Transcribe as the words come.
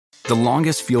The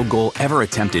longest field goal ever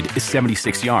attempted is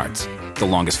 76 yards. The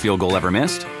longest field goal ever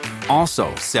missed?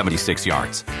 Also 76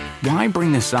 yards. Why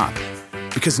bring this up?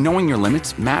 Because knowing your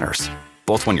limits matters,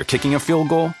 both when you're kicking a field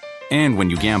goal and when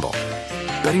you gamble.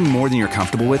 Betting more than you're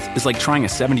comfortable with is like trying a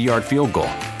 70-yard field goal.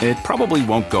 It probably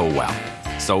won't go well.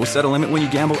 So set a limit when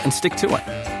you gamble and stick to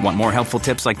it. Want more helpful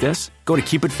tips like this? Go to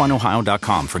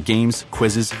keepitfunohio.com for games,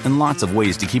 quizzes, and lots of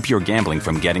ways to keep your gambling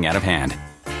from getting out of hand.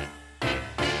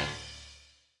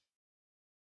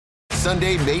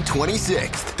 Sunday, May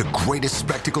 26th, the greatest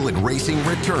spectacle in racing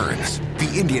returns.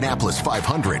 The Indianapolis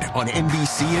 500 on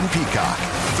NBC and Peacock.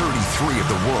 33 of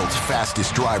the world's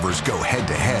fastest drivers go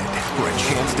head-to-head for a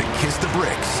chance to kiss the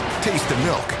bricks, taste the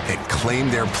milk, and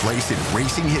claim their place in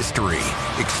racing history.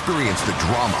 Experience the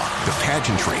drama, the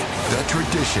pageantry, the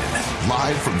tradition.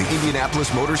 Live from the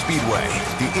Indianapolis Motor Speedway,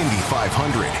 the Indy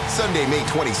 500. Sunday, May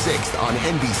 26th on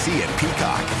NBC and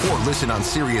Peacock. Or listen on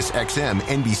SiriusXM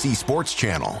NBC Sports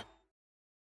Channel.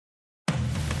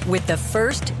 With the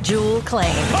first Jewel claim.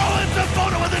 Oh, it's a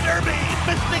photo of the Derby!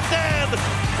 Mystic Dan!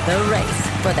 The race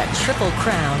for the Triple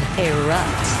Crown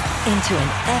erupts into an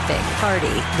epic party.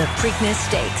 The Preakness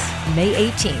Stakes, May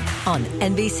 18th on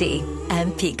NBC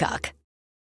and Peacock.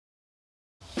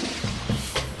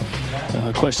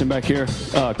 Question back here.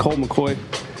 Colt McCoy.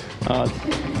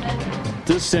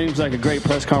 This seems like a great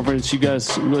press conference. You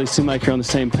guys really seem like you're on the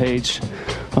same page.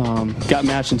 Got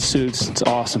matching suits. It's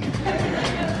awesome.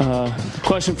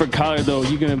 Question for Kyler, though.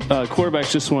 You gonna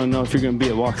quarterbacks just want to know if you're going to be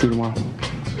at walkthrough tomorrow.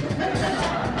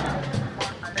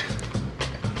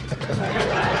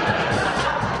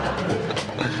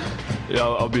 Yeah,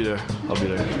 I'll be there. I'll be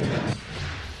there.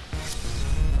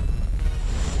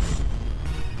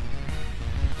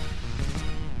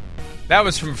 That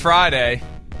was from Friday,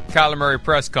 Kyler Murray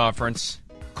press conference.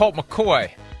 Colt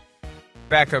McCoy,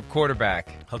 backup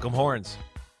quarterback. Hook 'em horns.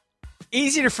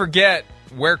 Easy to forget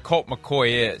where Colt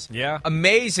McCoy is. Yeah.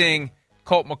 Amazing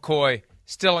Colt McCoy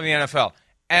still in the NFL.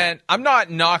 And I'm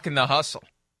not knocking the hustle.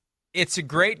 It's a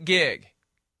great gig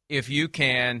if you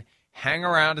can hang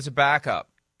around as a backup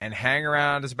and hang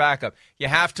around as a backup. You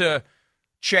have to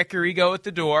check your ego at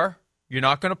the door. You're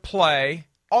not going to play.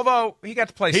 Although he got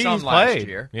to play some last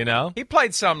year. You know? He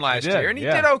played some last year, and he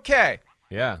did okay.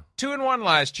 Yeah. 2-1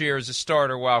 last year as a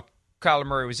starter while Kyler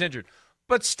Murray was injured.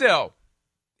 But still,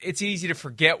 it's easy to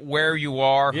forget where you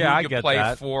are, who you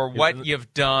played for, what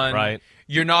you've done. Right.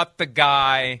 You're not the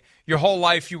guy. Your whole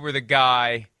life you were the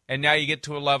guy, and now you get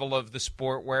to a level of the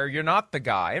sport where you're not the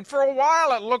guy. And for a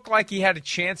while it looked like he had a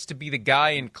chance to be the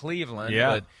guy in Cleveland,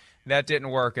 but that didn't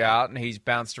work out, and he's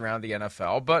bounced around the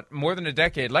NFL. But more than a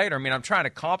decade later, I mean, I'm trying to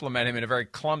compliment him in a very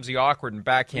clumsy, awkward, and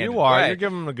backhanded way. You are. You're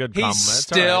giving him a good compliment. He's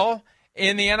still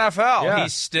in the NFL. Yeah.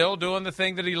 He's still doing the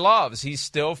thing that he loves. He's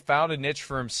still found a niche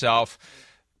for himself.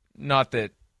 Not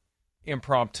that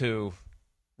impromptu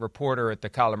reporter at the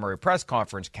Kyler Murray press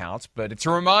conference counts, but it's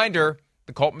a reminder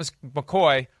the Colt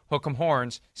McCoy, hook 'em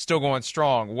horns, still going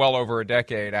strong well over a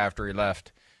decade after he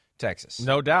left Texas.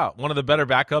 No doubt. One of the better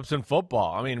backups in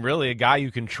football. I mean, really a guy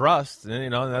you can trust. And, you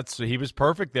know, he was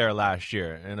perfect there last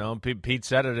year. You know, Pete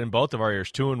said it in both of our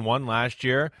years. 2-1 last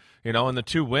year. You know, and the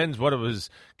 2 wins, what it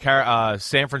was,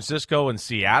 San Francisco and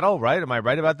Seattle, right? Am I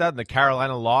right about that? And the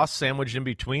Carolina loss sandwiched in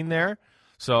between there.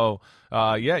 So,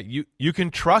 you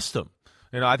can trust him.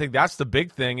 You know, I think that's the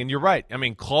big thing. And you're right. I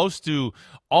mean, close to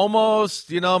almost,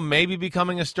 you know, maybe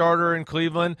becoming a starter in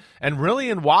Cleveland. And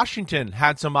really in Washington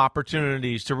had some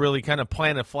opportunities to really kind of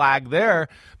plant a flag there,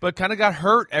 but kind of got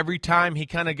hurt every time he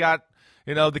kind of got,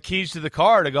 you know, the keys to the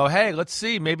car to go, hey, let's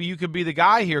see, maybe you could be the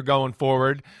guy here going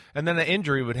forward. And then an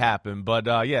injury would happen. But,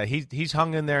 he's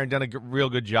hung in there and done a real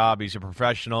good job. He's a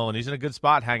professional, and he's in a good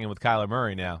spot hanging with Kyler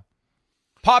Murray now.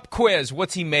 Pop quiz,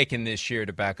 what's he making this year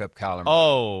to back up Kyler Murray?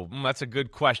 Oh, that's a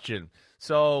good question.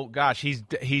 So, gosh,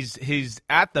 he's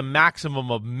at the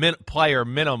maximum of player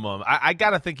minimum. I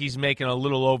got to think he's making a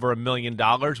little over $1 million,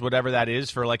 whatever that is,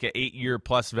 for like an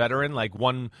 8-year-plus veteran, like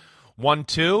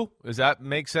 1.2. Does that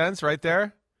make sense right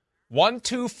there?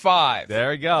 125.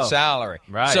 There you go. Salary.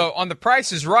 Right. So on The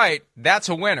Price is Right, that's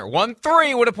a winner.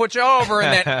 1.3 would have put you over,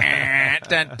 and then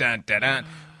dun, dun, dun, dun.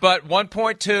 But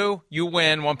 1.2, you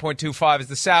win. 1.25 is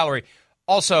the salary.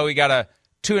 Also, he got a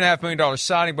 $2.5 million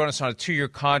signing bonus on a 2-year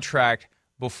contract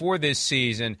before this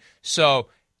season. So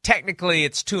technically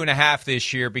it's 2.5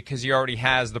 this year because he already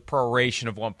has the proration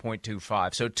of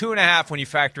 1.25. So 2.5 when you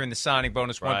factor in the signing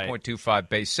bonus, right. 1.25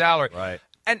 base salary. Right.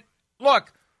 And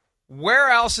look, where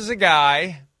else is a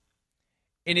guy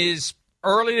in his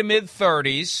early to mid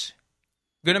 30s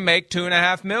going to make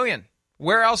 $2.5 million?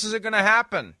 Where else is it going to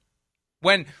happen?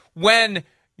 When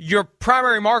your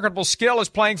primary marketable skill is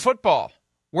playing football,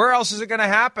 where else is it going to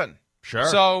happen? Sure.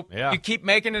 So Yeah. you keep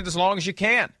making it as long as you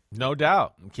can. No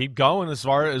doubt. Keep going as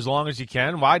long as you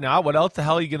can. Why not? What else the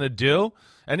hell are you going to do?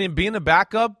 And in being a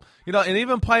backup, and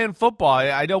even playing football,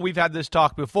 I know we've had this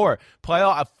talk before.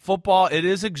 Playoff football, it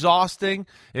is exhausting.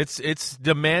 It's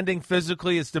demanding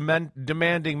physically. It's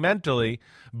demanding mentally.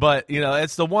 But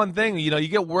it's the one thing.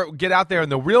 You get out there in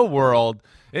the real world.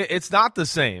 It's not the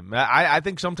same. I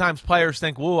think sometimes players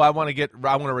think, "Whoa, I want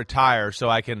to retire so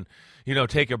I can."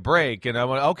 Take a break. And I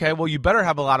went, okay, well, you better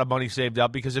have a lot of money saved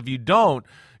up, because if you don't,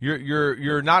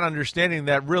 you're not understanding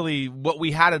that really what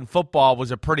we had in football was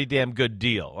a pretty damn good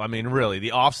deal. I mean, really,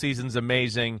 the offseason's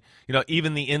amazing.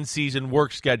 Even the in-season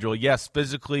work schedule, yes,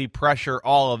 physically, pressure,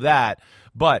 all of that.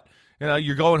 But,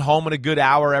 you're going home in a good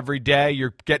hour every day.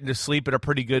 You're getting to sleep at a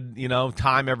pretty good,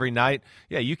 time every night.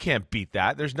 Yeah, you can't beat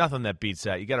that. There's nothing that beats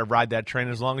that. You got to ride that train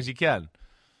as long as you can.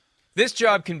 This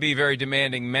job can be very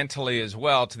demanding mentally as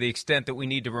well, to the extent that we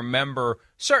need to remember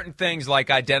certain things like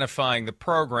identifying the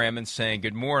program and saying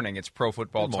good morning. It's Pro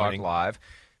Football Talk Live,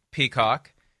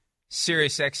 Peacock,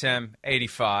 Sirius XM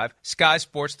 85, Sky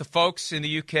Sports. The folks in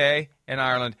the UK and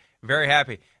Ireland, very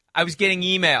happy. I was getting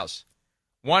emails.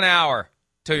 1 hour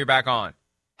till you're back on.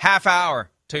 Half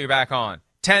hour till you're back on.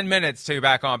 10 minutes till you're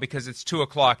back on, because it's 2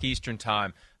 o'clock Eastern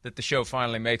time that the show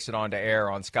finally makes it onto air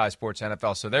on Sky Sports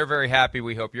NFL. So they're very happy.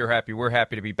 We hope you're happy. We're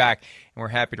happy to be back. And we're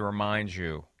happy to remind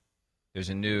you there's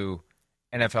a new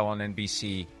NFL on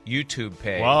NBC YouTube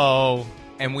page. Whoa.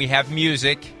 And we have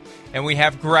music, and we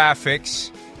have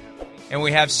graphics, and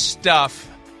we have stuff.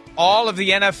 All of the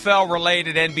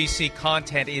NFL-related NBC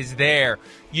content is there.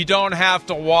 You don't have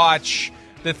to watch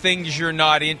the things you're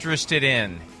not interested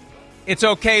in. It's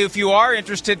okay if you are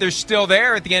interested. They're still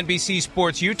there at the NBC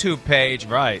Sports YouTube page.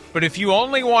 Right. But if you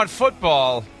only want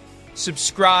football,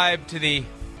 subscribe to the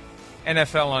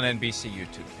NFL on NBC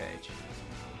YouTube page.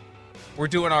 We're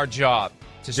doing our job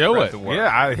to spread the word.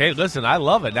 Yeah. Hey, listen, I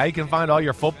love it. Now you can find all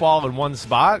your football in one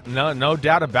spot. No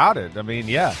doubt about it. I mean,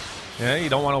 yeah. You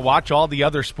don't want to watch all the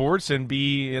other sports and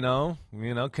be,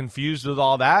 confused with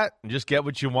all that. Just get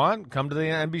what you want. Come to the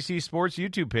NBC Sports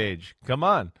YouTube page. Come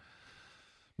on.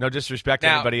 No disrespect to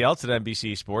anybody else at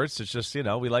NBC Sports. It's just,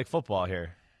 we like football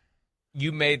here.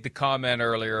 You made the comment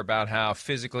earlier about how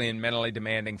physically and mentally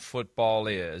demanding football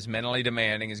is. Mentally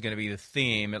demanding is going to be the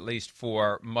theme, at least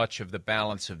for much of the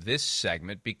balance of this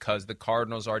segment, because the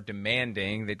Cardinals are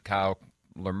demanding that Kyler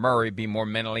Murray be more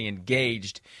mentally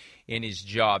engaged in his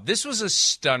job. This was a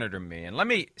stunner to me, and let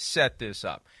me set this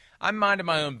up. I minded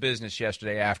my own business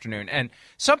yesterday afternoon, and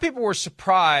some people were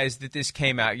surprised that this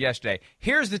came out yesterday.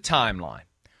 Here's the timeline.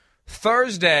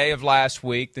 Thursday of last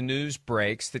week, the news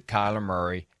breaks that Kyler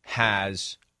Murray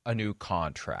has a new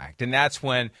contract, and that's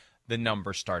when the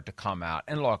numbers start to come out.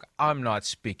 And look, I'm not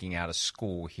speaking out of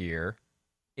school here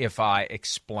if I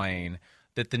explain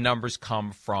that the numbers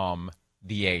come from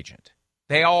the agent.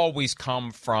 They always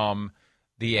come from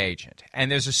the agent. And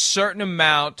there's a certain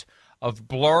amount of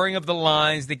blurring of the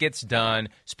lines that gets done,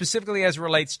 specifically as it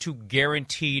relates to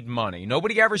guaranteed money.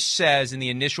 Nobody ever says in the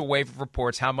initial wave of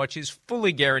reports how much is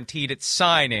fully guaranteed at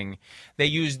signing. They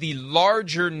use the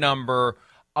larger number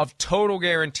of total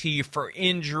guarantee for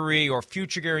injury or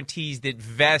future guarantees that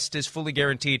vest as fully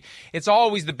guaranteed. It's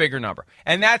always the bigger number.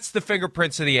 And that's the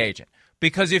fingerprints of the agent.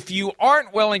 Because if you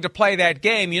aren't willing to play that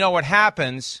game, you know what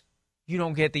happens? You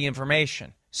don't get the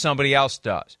information. Somebody else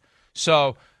does.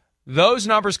 So those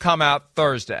numbers come out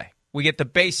Thursday. We get the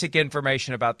basic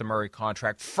information about the Murray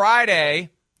contract.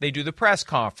 Friday, they do the press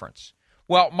conference.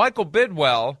 Well, Michael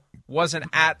Bidwell wasn't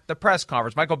at the press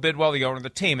conference. Michael Bidwell, the owner of the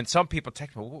team, and some people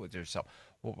text me,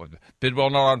 Bidwell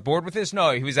not on board with this?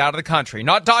 No, he was out of the country.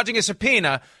 Not dodging a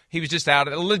subpoena. He was just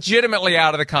legitimately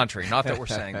out of the country. Not that we're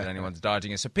saying that anyone's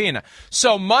dodging a subpoena.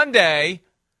 So Monday,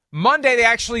 they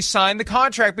actually signed the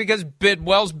contract because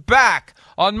Bidwell's back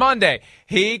on Monday.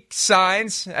 He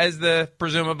signs as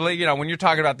presumably, when you're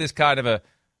talking about this kind of a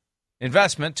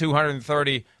investment,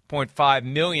 $230.5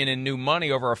 million in new money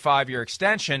over a 5-year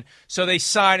extension. So they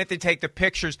sign it, they take the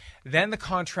pictures. Then the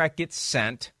contract gets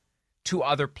sent to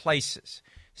other places.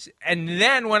 And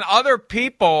then when other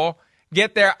people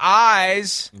get their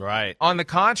eyes on the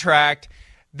contract,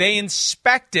 they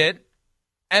inspect it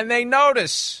and they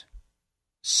notice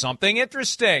something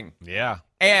interesting. Yeah.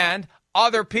 And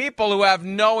other people who have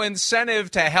no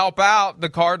incentive to help out the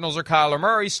Cardinals or Kyler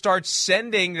Murray start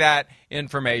sending that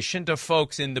information to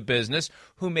folks in the business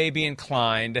who may be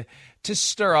inclined to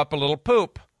stir up a little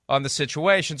poop on the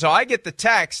situation. So I get the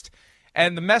text,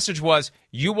 and the message was,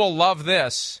 "You will love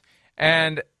this."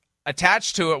 And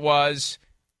attached to it was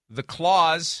the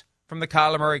clause from the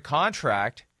Kyler Murray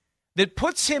contract that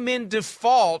puts him in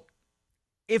default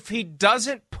if he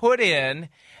doesn't put in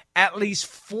at least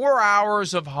 4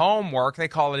 hours of homework, they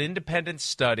call it independent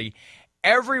study,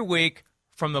 every week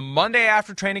from the Monday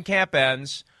after training camp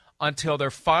ends until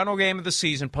their final game of the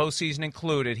season, postseason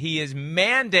included. He is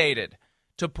mandated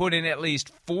to put in at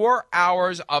least 4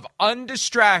 hours of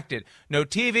undistracted, no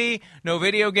TV, no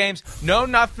video games, no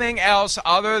nothing else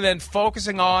other than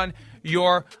focusing on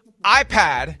your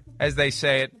iPad, as they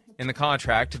say it in the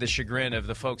contract, to the chagrin of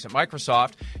the folks at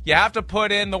Microsoft. You have to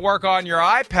put in the work on your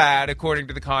iPad, according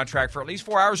to the contract, for at least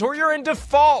 4 hours, or you're in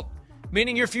default,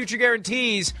 meaning your future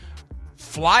guarantees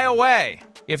fly away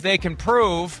if they can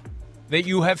prove that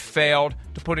you have failed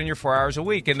to put in your 4 hours a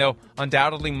week. And they'll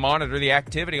undoubtedly monitor the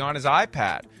activity on his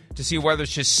iPad to see whether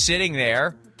it's just sitting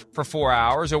there for 4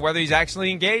 hours or whether he's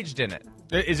actually engaged in it.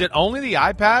 Is it only the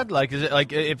iPad? Like, is it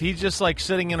like if he's just like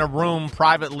sitting in a room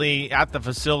privately at the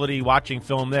facility watching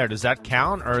film there, does that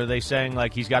count? Or are they saying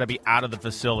like he's got to be out of the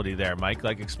facility there, Mike?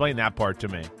 Like, explain that part to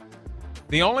me.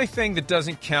 The only thing that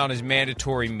doesn't count is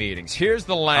mandatory meetings. Here's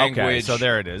the language. Okay, so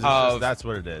there it is. That's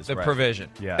what it is. The right. provision.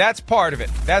 Yeah. That's part of it.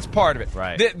 That's part of it.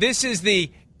 Right. This is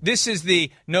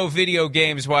the no video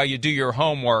games while you do your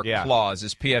homework clause,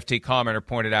 as PFT commenter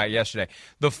pointed out yesterday.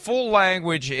 The full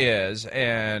language is,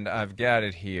 and I've got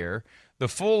it here, the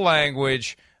full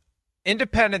language,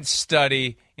 independent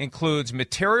study includes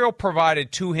material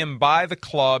provided to him by the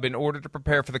club in order to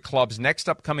prepare for the club's next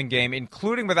upcoming game,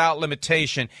 including without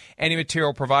limitation any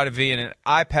material provided via an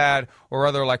iPad or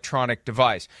other electronic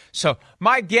device. So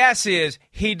my guess is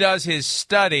he does his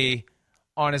study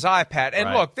on his iPad.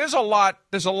 And look, there's a lot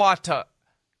to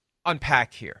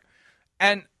unpack here.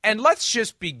 And let's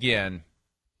just begin.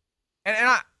 And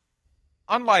I,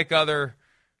 unlike other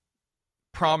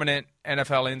prominent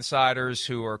NFL insiders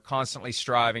who are constantly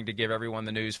striving to give everyone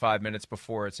the news 5 minutes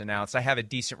before it's announced, I have a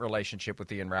decent relationship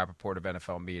with Ian Rappaport of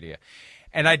NFL Media.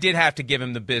 And I did have to give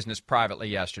him the business privately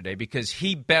yesterday because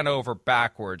he bent over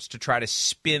backwards to try to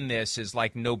spin this as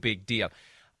like no big deal.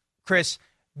 Chris,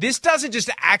 this doesn't just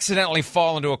accidentally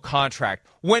fall into a contract.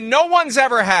 When no one's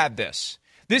ever had this,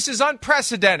 this is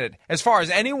unprecedented as far as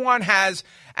anyone has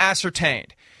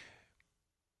ascertained.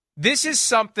 This is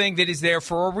something that is there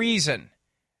for a reason.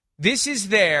 This is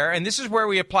there, and this is where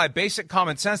we apply basic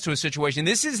common sense to a situation.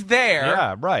 This is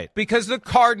there because the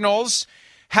Cardinals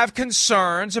have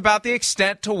concerns about the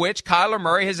extent to which Kyler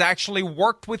Murray has actually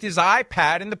worked with his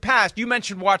iPad in the past. You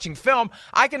mentioned watching film.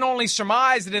 I can only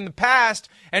surmise that in the past,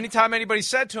 anytime anybody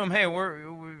said to him, hey,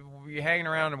 were you hanging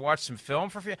around and watch some film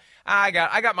for a few? I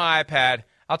got my iPad.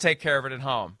 I'll take care of it at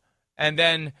home. And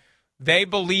then they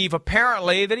believe,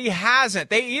 apparently, that he hasn't.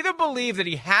 They either believe that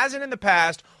he hasn't in the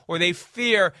past or they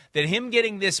fear that him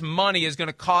getting this money is going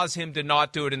to cause him to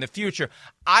not do it in the future.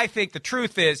 I think the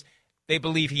truth is they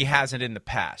believe he hasn't in the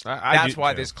past. That's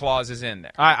why this clause is in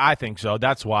there. I think so.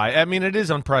 That's why. I mean, it is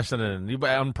unprecedented.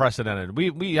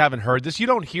 We haven't heard this. You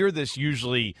don't hear this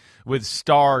usually with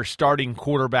starting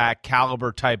quarterback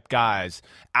caliber type guys.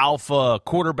 Alpha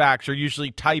quarterbacks are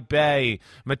usually type A,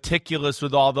 meticulous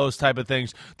with all those type of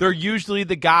things. They're usually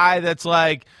the guy that's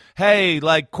like, hey,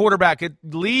 like quarterback,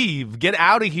 leave, get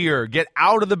out of here, get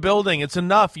out of the building. It's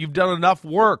enough. You've done enough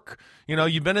work. You know,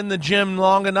 you've been in the gym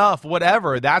long enough,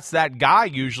 whatever. That's that guy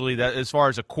usually that as far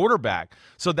as a quarterback.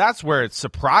 So that's where it's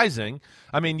surprising.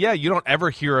 I mean, yeah, you don't ever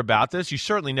hear about this. You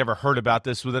certainly never heard about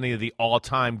this with any of the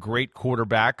all-time great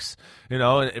quarterbacks, you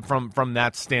know, from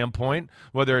that standpoint,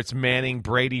 whether it's Manning,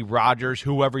 Brady, Rodgers,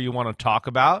 whoever you want to talk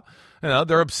about. You know,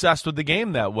 they're obsessed with the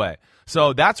game that way.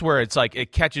 So that's where it's like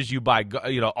it catches you by,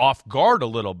 off guard a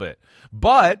little bit.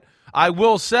 But I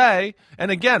will say,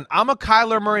 and again, I'm a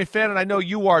Kyler Murray fan, and I know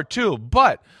you are too,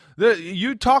 but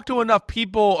you talk to enough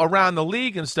people around the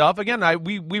league and stuff. Again,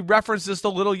 we referenced this a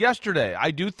little yesterday.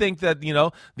 I do think that,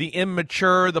 the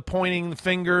immature, the pointing the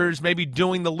fingers, maybe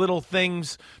doing the little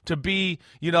things to be,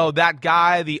 that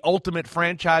guy, the ultimate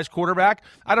franchise quarterback.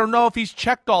 I don't know if he's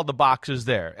checked all the boxes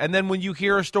there. And then when you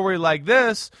hear a story like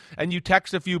this and you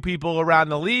text a few people around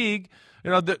the league,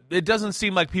 it doesn't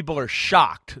seem like people are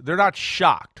shocked. They're not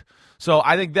shocked. So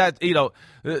I think that,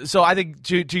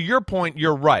 to your point,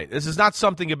 you're right. This is not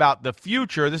something about the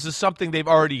future. This is something they've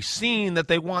already seen that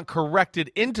they want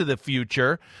corrected into the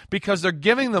future because they're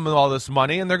giving them all this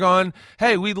money and they're going,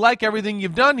 hey, we like everything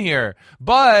you've done here,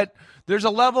 but there's a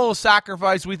level of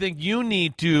sacrifice we think you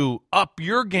need to up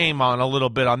your game on a little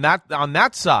bit on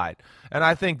that side. And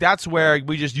I think that's where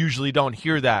we just usually don't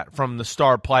hear that from the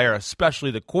star player, especially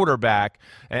the quarterback,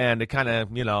 and it kind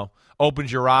of,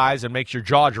 opens your eyes and makes your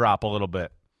jaw drop a little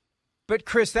bit. But,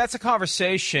 Chris, that's a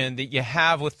conversation that you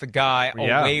have with the guy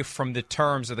away from the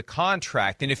terms of the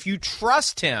contract. And if you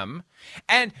trust him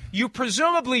And you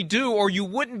presumably do, or you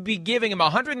wouldn't be giving him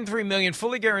 $103 million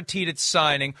fully guaranteed at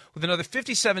signing, with another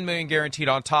 $57 million guaranteed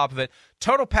on top of it.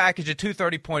 Total package at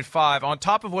 $230.5 on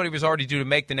top of what he was already due to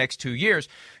make the next 2 years.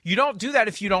 You don't do that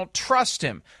if you don't trust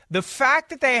him. The fact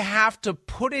that they have to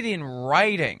put it in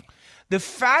writing, the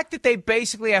fact that they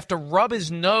basically have to rub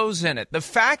his nose in it, the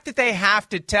fact that they have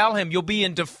to tell him you'll be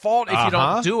in default if you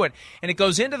don't do it, and it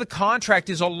goes into the contract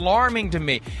is alarming to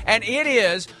me. And it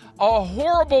is a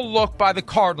horrible look by the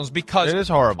Cardinals because it is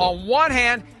horrible. On one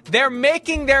hand, they're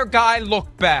making their guy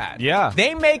look bad. Yeah.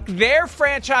 They make their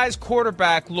franchise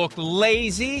quarterback look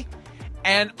lazy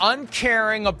and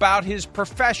uncaring about his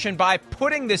profession by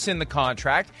putting this in the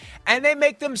contract, and they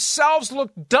make themselves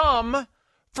look dumb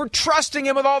for trusting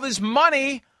him with all this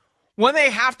money when they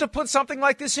have to put something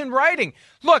like this in writing.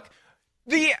 Look,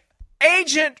 the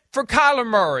agent for Kyler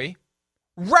Murray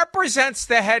represents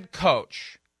the head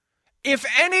coach. If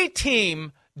any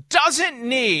team doesn't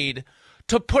need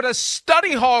to put a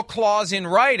study hall clause in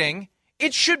writing,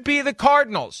 it should be the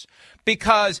Cardinals,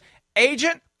 because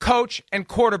agent, coach, and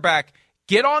quarterback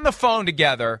get on the phone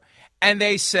together and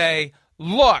they say,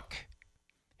 look,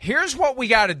 here's what we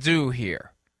got to do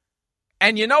here.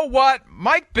 And you know what?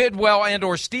 Mike Bidwell and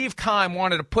or Steve Keim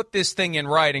wanted to put this thing in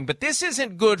writing, but this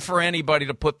isn't good for anybody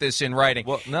to put this in writing.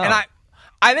 Well, no. And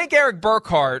I think Eric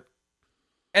Burkhart,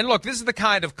 and look, this is the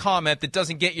kind of comment that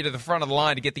doesn't get you to the front of the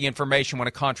line to get the information when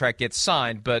a contract gets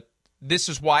signed, but this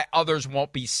is why others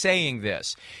won't be saying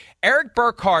this. Eric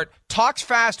Burkhart talks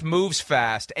fast, moves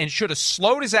fast, and should have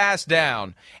slowed his ass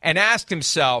down and asked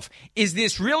himself, is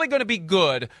this really going to be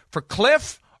good for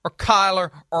Cliff or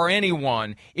Kyler or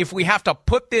anyone if we have to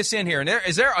put this in here? And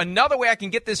is there another way I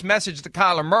can get this message to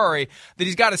Kyler Murray that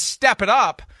he's got to step it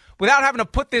up without having to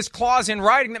put this clause in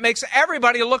writing that makes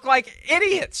everybody look like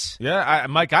idiots? Yeah,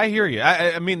 Mike, I hear you.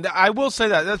 I mean, I will say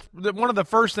that's one of the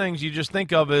first things you just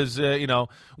think of is,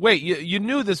 wait, you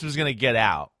knew this was going to get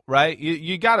out, right?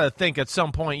 You got to think at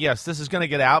some point, yes, this is going to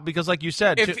get out because, like you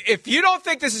said, if you don't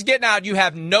think this is getting out, you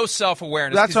have no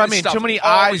self-awareness. That's what I mean. Too many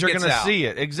eyes are going to see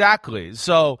it. Exactly.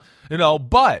 So,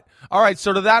 but, all right,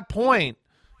 so to that point,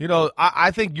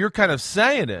 I think you're kind of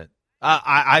saying it.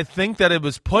 I think that it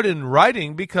was put in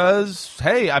writing because,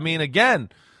 hey, I mean, again,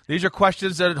 these are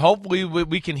questions that hopefully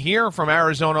we can hear from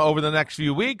Arizona over the next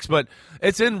few weeks, but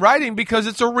it's in writing because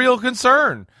it's a real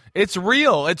concern. It's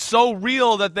real. It's so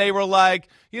real that they were like,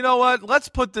 you know what, let's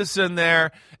put this in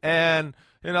there and,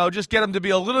 just get him to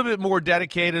be a little bit more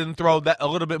dedicated and throw a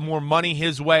little bit more money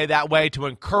his way that way to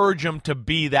encourage him to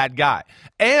be that guy.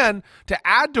 And to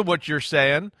add to what you're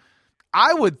saying,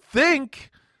 I would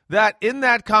think that in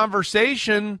that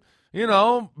conversation,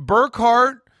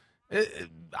 Burkhart,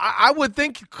 I would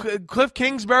think Cliff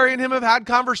Kingsbury and him have had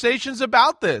conversations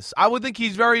about this. I would think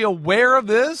he's very aware of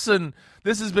this, and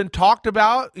this has been talked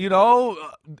about,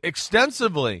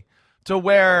 extensively to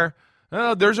where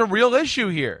there's a real issue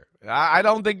here. I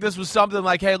don't think this was something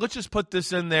like, hey, let's just put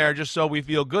this in there just so we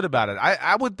feel good about it.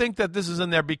 I would think that this is in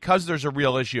there because there's a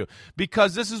real issue,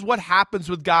 because this is what happens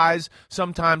with guys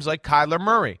sometimes like Kyler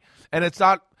Murray. And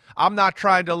I'm not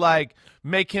trying to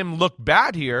make him look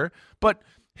bad here, but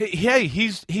hey,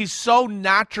 he's so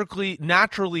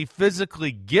naturally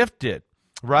physically gifted,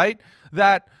 right?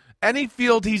 That any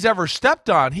field he's ever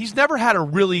stepped on, he's never had to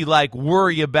really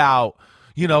worry about,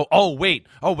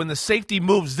 when the safety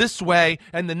moves this way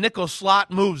and the nickel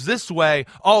slot moves this way,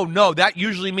 oh no, that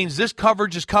usually means this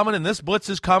coverage is coming and this blitz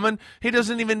is coming. He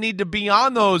doesn't even need to be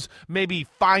on those maybe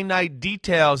finite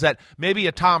details that maybe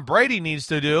a Tom Brady needs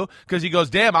to do, because he goes,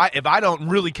 damn, if I don't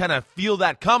really kind of feel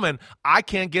that coming, I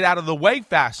can't get out of the way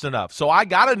fast enough. So I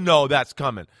got to know that's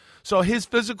coming. So his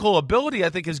physical ability,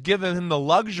 I think, has given him the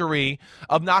luxury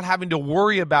of not having to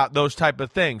worry about those type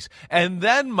of things. And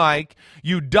then, Mike,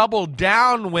 you double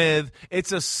down with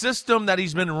it's a system that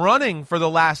he's been running for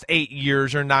the last 8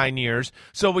 years or 9 years.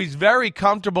 So he's very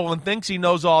comfortable and thinks he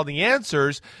knows all the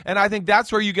answers. And I think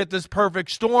that's where you get this perfect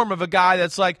storm of a guy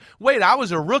that's like, wait, I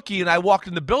was a rookie and I walked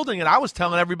in the building and I was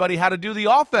telling everybody how to do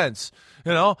the offense.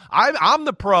 I'm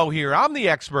the pro here. I'm the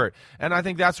expert. And I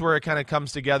think that's where it kind of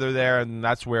comes together there, and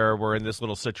that's where we're in this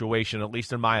little situation, at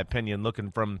least in my opinion, looking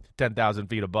from 10,000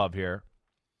 feet above here.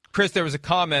 Chris, there was a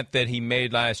comment that he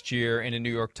made last year in a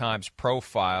New York Times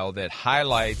profile that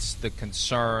highlights the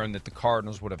concern that the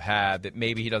Cardinals would have had that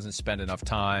maybe he doesn't spend enough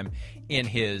time in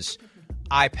his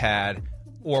iPad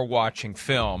or watching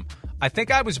film. I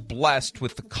think I was blessed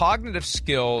with the cognitive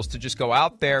skills to just go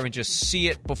out there and just see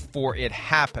it before it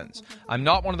happens. I'm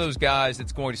not one of those guys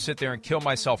that's going to sit there and kill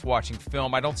myself watching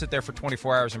film. I don't sit there for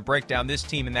 24 hours and break down this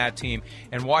team and that team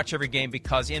and watch every game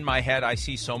because in my head I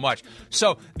see so much.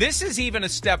 So this is even a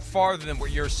step farther than what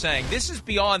you're saying. This is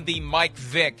beyond the Mike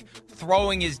Vick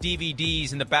throwing his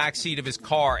DVDs in the backseat of his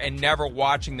car and never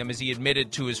watching them, as he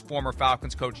admitted to his former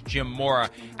Falcons coach Jim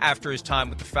Mora after his time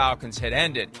with the Falcons had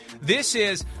ended. This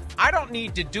is, I don't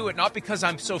need to do it, not because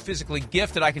I'm so physically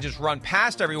gifted I can just run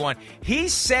past everyone.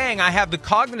 He's saying I have the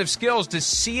cognitive skills to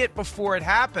see it before it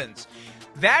happens.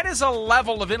 That is a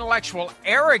level of intellectual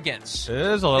arrogance. It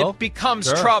is a little. It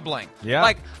becomes troubling. Yeah.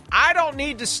 Like, I don't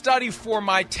need to study for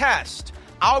my test.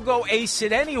 I'll go ace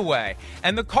it anyway.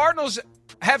 And the Cardinals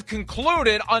have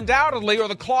concluded, undoubtedly, or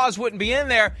the clause wouldn't be in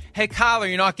there, hey, Kyler,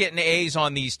 you're not getting A's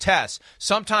on these tests.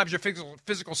 Sometimes your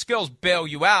physical skills bail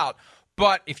you out,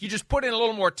 but if you just put in a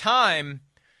little more time,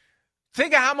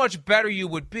 think of how much better you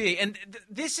would be. And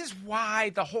this is why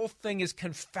the whole thing is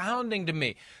confounding to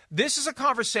me. This is a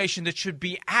conversation that should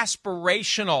be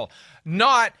aspirational,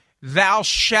 not thou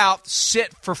shalt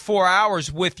sit for 4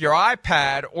 hours with your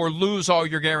iPad or lose all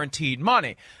your guaranteed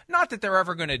money. Not that they're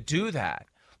ever going to do that.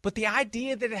 But the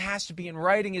idea that it has to be in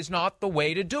writing is not the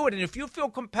way to do it. And if you feel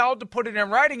compelled to put it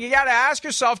in writing, you got to ask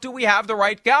yourself, do we have the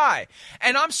right guy?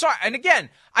 And I'm sorry. And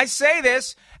again, I say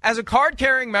this as a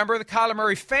card-carrying member of the Kyler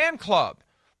Murray fan club.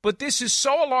 But this is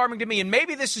so alarming to me. And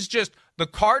maybe this is just the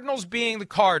Cardinals being the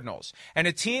Cardinals, and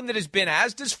a team that has been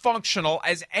as dysfunctional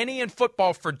as any in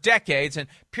football for decades and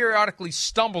periodically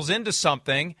stumbles into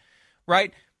something,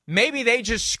 right? Maybe they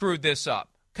just screwed this up.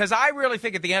 Because I really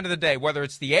think at the end of the day, whether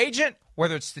it's the agent,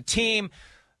 whether it's the team,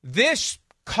 this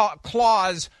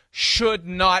clause should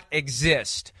not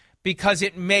exist because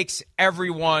it makes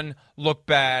everyone look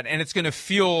bad. And it's going to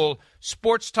fuel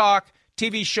sports talk,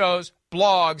 TV shows,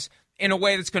 blogs in a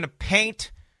way that's going to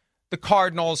paint the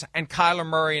Cardinals and Kyler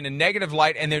Murray in a negative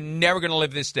light, and they're never going to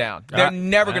live this down. They're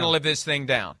never going to live this thing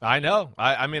down. I know.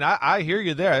 I mean, I hear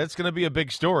you there. It's going to be a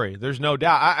big story. There's no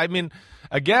doubt. I mean,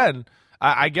 again,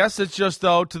 I guess it's just,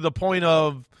 though, to the point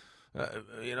of,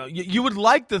 you would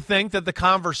like to think that the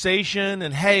conversation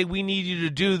and, hey, we need you to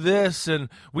do this and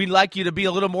we'd like you to be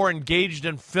a little more engaged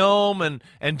in film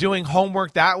and doing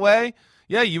homework that way.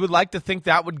 Yeah, you would like to think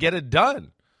that would get it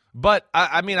done. But,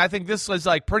 I mean, I think this was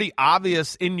like pretty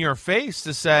obvious in your face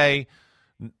to say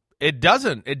it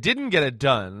doesn't. It didn't get it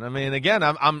done. I mean, again,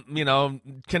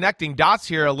 I'm connecting dots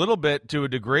here a little bit to a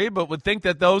degree, but would think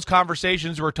that those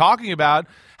conversations we're talking about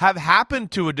have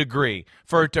happened to a degree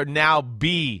for it to now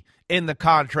be in the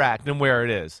contract and where it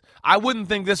is. I wouldn't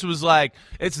think this was like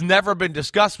it's never been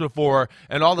discussed before,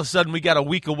 and all of a sudden we got a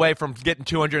week away from getting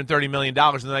 $230 million,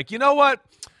 and they're like, you know what?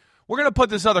 We're going to put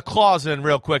this other clause in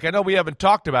real quick. I know we haven't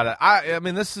talked about it. I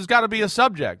mean, this has got to be a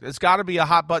subject. It's got to be a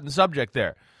hot-button subject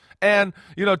there. And,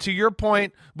 to your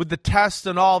point with the test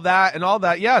and all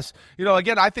that, yes.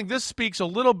 Again, I think this speaks a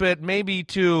little bit maybe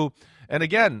to, and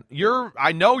again,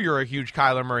 I know you're a huge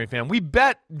Kyler Murray fan. We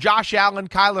bet Josh Allen,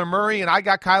 Kyler Murray, and I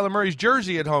got Kyler Murray's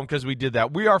jersey at home because we did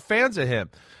that. We are fans of him.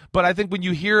 But I think when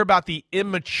you hear about the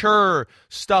immature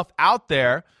stuff out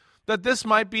there, that this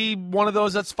might be one of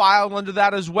those that's filed under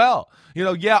that as well.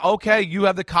 Okay, you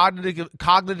have the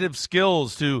cognitive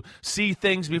skills to see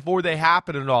things before they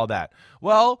happen and all that.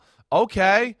 Well,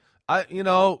 okay,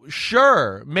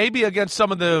 sure, maybe against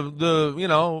some of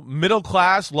the middle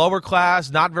class, lower class,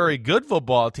 not very good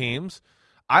football teams,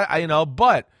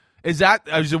 but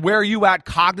is where are you at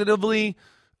cognitively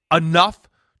enough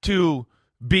to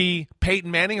be Peyton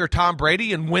Manning or Tom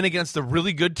Brady and win against the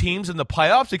really good teams in the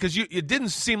playoffs? Because it didn't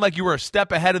seem like you were a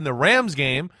step ahead in the Rams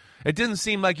game. It didn't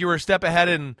seem like you were a step ahead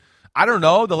in, I don't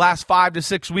know, the last 5 to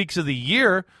 6 weeks of the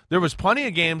year. There was plenty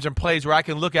of games and plays where I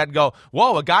can look at and go,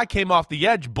 whoa, a guy came off the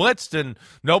edge, blitzed, and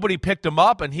nobody picked him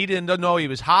up, and he didn't know he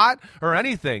was hot or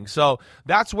anything. So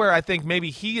that's where I think maybe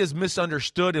he is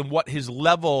misunderstood in what his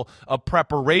level of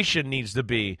preparation needs to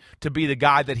be the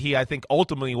guy that he, I think,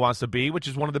 ultimately wants to be, which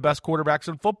is one of the best quarterbacks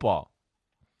in football.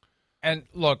 And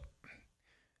look,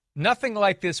 nothing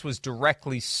like this was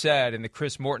directly said in the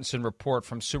Chris Mortensen report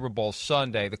from Super Bowl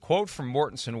Sunday. The quote from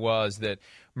Mortensen was that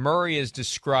Murray is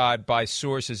described by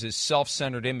sources as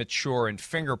self-centered, immature, and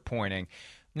finger-pointing.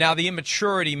 Now, the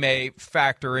immaturity may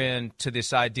factor into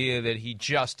this idea that he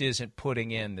just isn't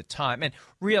putting in the time. And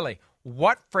really,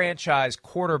 what franchise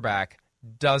quarterback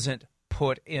doesn't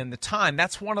put in the time?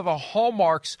 That's one of the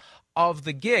hallmarks of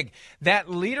the gig. That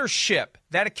leadership,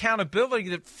 that accountability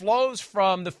that flows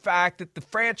from the fact that the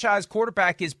franchise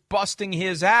quarterback is busting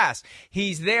his ass.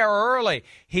 He's there early.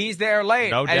 He's there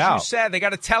late. No doubt. As you said, they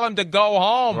got to tell him to go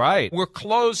home. Right. We're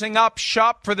closing up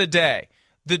shop for the day.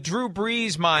 The Drew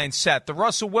Brees mindset, the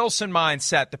Russell Wilson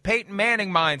mindset, the Peyton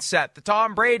Manning mindset, the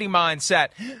Tom Brady mindset,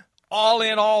 all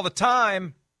in all the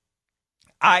time.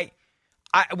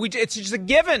 It's just a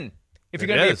given if you're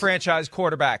going to be a franchise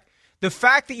quarterback. The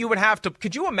fact that you would have to –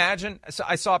 could you imagine –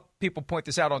 I saw people point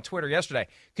this out on Twitter yesterday.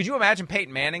 Could you imagine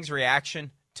Peyton Manning's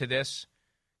reaction to this?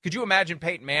 Could you imagine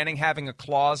Peyton Manning having a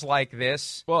clause like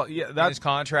this in his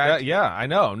contract? Yeah, I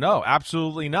know. No,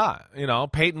 absolutely not.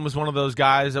 Peyton was one of those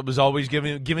guys that was always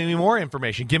giving me more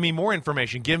information. Give me more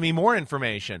information. Give me more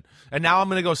information. And now I'm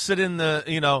going to go sit in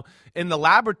the in the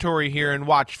laboratory here and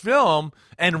watch film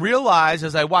and realize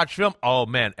as I watch film, oh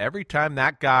man, every time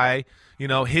that guy –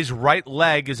 his right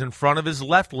leg is in front of his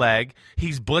left leg.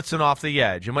 He's blitzing off the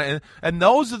edge. And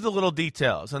those are the little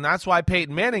details. And that's why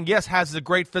Peyton Manning, yes, has the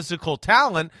great physical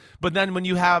talent, but then when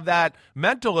you have that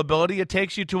mental ability, it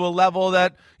takes you to a level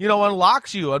that,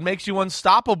 unlocks you and makes you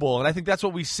unstoppable. And I think that's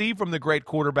what we see from the great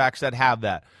quarterbacks that have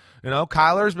that.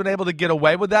 Kyler's been able to get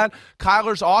away with that.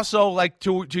 Kyler's also, like,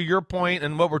 to your point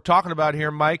and what we're talking about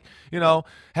here, Mike,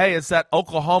 hey, it's that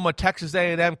Oklahoma, Texas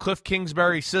A&M, Cliff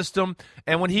Kingsbury system.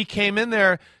 And when he came in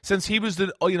there, since he was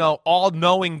the,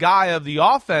 all-knowing guy of the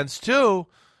offense, too,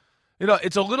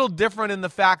 it's a little different in the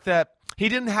fact that he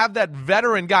didn't have that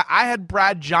veteran guy. I had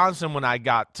Brad Johnson when I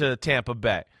got to Tampa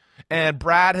Bay. And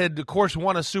Brad had, of course,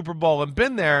 won a Super Bowl and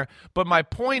been there. But my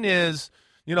point is,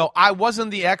 I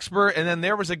wasn't the expert, and then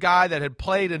there was a guy that had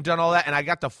played and done all that, and I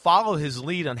got to follow his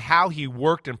lead on how he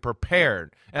worked and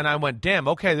prepared. And I went, damn,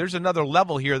 okay, there's another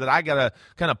level here that I got to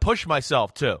kind of push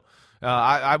myself to.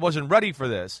 I wasn't ready for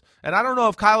this. And I don't know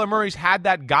if Kyler Murray's had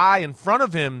that guy in front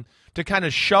of him to kind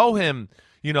of show him,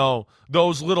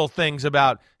 those little things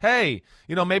about, hey,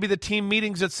 maybe the team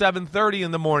meeting's at 7:30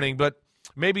 in the morning, but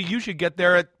maybe you should get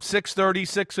there at 6:30,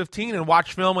 6:15 and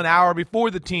watch film an hour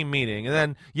before the team meeting. And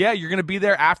then, you're going to be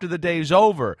there after the day's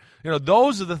over.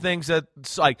 Those are the things that,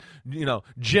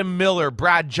 Jim Miller,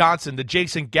 Brad Johnson, the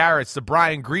Jason Garretts, the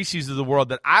Brian Griesies of the world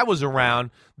that I was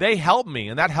around, they helped me.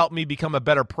 And that helped me become a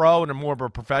better pro and more of a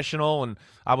professional. And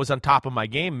I was on top of my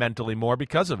game mentally more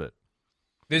because of it.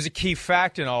 There's a key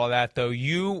fact in all of that, though.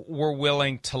 You were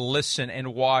willing to listen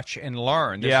and watch and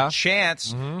learn. There's a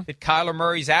chance that Kyler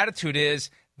Murray's attitude is,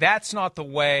 that's not the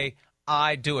way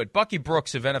I do it. Bucky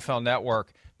Brooks of NFL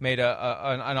Network made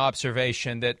an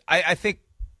observation that I think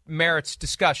merits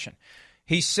discussion.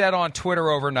 He said on Twitter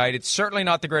overnight, it's certainly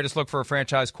not the greatest look for a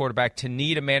franchise quarterback to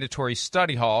need a mandatory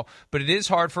study hall, but it is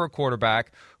hard for a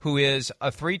quarterback who is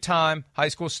a three-time high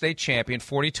school state champion,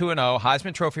 42-0,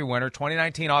 Heisman Trophy winner,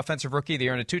 2019 Offensive Rookie of the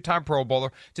Year, and a two-time Pro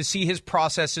Bowler to see his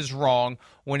process is wrong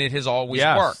when it has always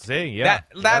worked.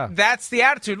 That's the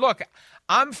attitude. Look,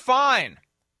 I'm fine.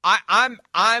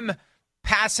 I'm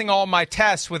passing all my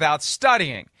tests without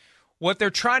studying. What they're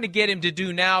trying to get him to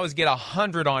do now is get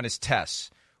 100 on his tests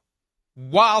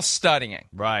while studying.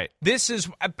 Right. This is,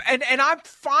 and I'm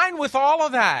fine with all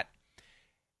of that.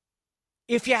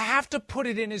 If you have to put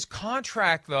it in his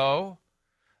contract, though,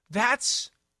 that's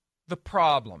the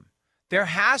problem. There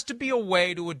has to be a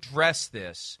way to address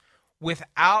this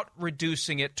without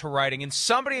reducing it to writing. And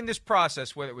somebody in this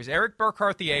process, whether it was Eric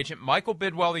Burkhart, the agent, Michael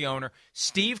Bidwell, the owner,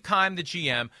 Steve Keim, the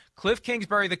GM, Cliff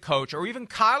Kingsbury, the coach, or even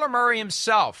Kyler Murray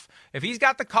himself, if he's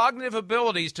got the cognitive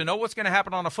abilities to know what's going to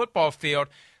happen on a football field,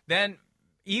 then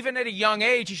even at a young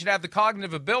age, he should have the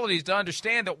cognitive abilities to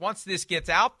understand that once this gets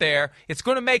out there, it's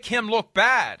going to make him look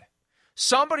bad.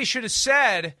 Somebody should have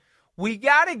said, we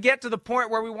got to get to the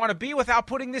point where we want to be without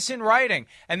putting this in writing.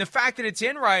 And the fact that it's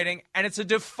in writing and it's a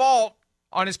default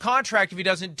on his contract if he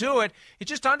doesn't do it, it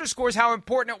just underscores how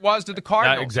important it was to the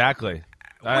Cardinals. Exactly.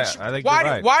 I think you're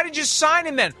right. Why did you sign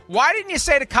him then? Why didn't you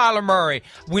say to Kyler Murray,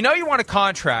 we know you want a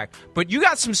contract, but you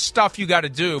got some stuff you got to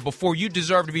do before you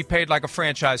deserve to be paid like a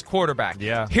franchise quarterback.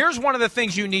 Yeah. Here's one of the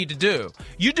things you need to do.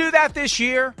 You do that this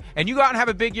year, and you go out and have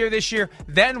a big year this year,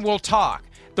 then we'll talk.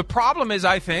 The problem is,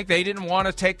 I think, they didn't want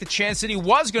to take the chance that he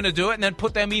was going to do it and then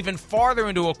put them even farther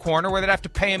into a corner where they'd have to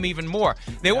pay him even more.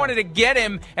 They wanted to get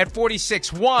him at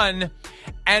 46-1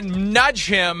 and nudge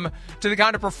him to the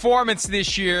kind of performance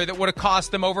this year that would have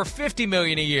cost them over $50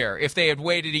 million a year if they had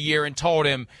waited a year and told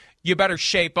him, you better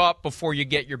shape up before you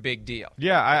get your big deal.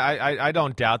 Yeah, I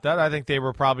don't doubt that. I think they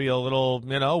were probably a little,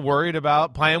 worried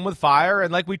about playing with fire.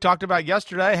 And like we talked about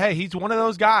yesterday, hey, he's one of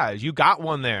those guys. You got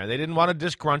one there. They didn't want to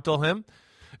disgruntle him.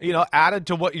 Added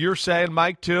to what you're saying,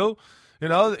 Mike, too.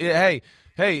 Hey,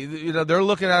 hey, they're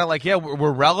looking at it like, yeah,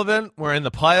 we're relevant. We're in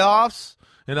the playoffs.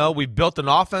 We built an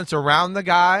offense around the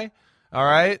guy. All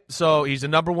right, so he's the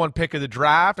number one pick of the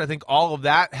draft. I think all of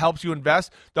that helps you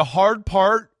invest. The hard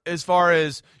part, as far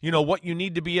as what you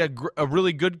need to be a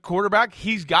really good quarterback,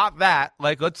 he's got that.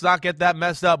 Like, let's not get that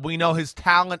messed up. We know his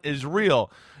talent is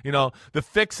real. The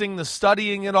fixing, the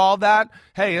studying, and all that.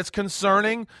 Hey, it's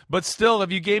concerning, but still,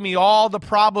 if you gave me all the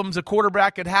problems a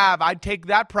quarterback could have, I'd take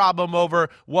that problem over.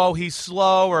 Whoa, he's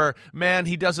slow, or man,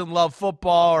 he doesn't love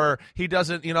football, or he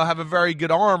doesn't, have a very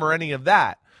good arm, or any of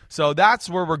that. So that's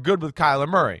where we're good with Kyler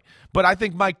Murray. But I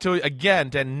think, Mike,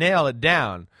 to nail it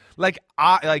down,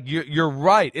 you're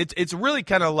right. It's really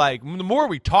kind of like, the more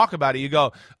we talk about it, you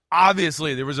go,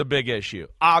 obviously there was a big issue.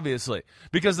 Obviously.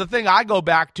 Because the thing I go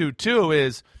back to, too,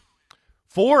 is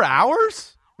 4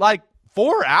 hours?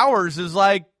 4 hours is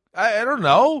I don't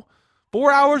know,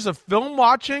 4 hours of film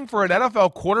watching for an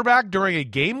NFL quarterback during a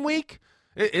game week?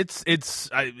 It's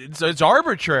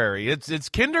arbitrary. It's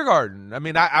kindergarten. I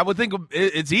mean, I would think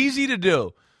it's easy to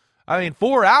do. I mean,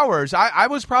 4 hours. I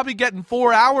was probably getting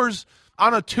 4 hours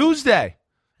on a Tuesday.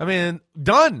 I mean,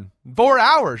 done. 4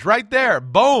 hours right there.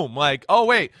 Boom. Oh,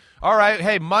 wait. All right.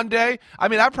 Hey, Monday. I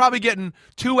mean, I'm probably getting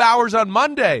 2 hours on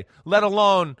Monday, let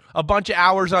alone a bunch of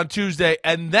hours on Tuesday,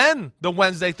 and then the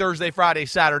Wednesday, Thursday, Friday,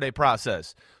 Saturday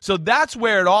process. So that's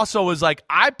where it also is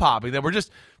eye-popping that we're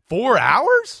just 4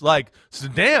 hours? So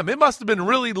damn, it must have been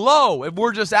really low if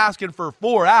we're just asking for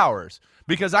 4 hours.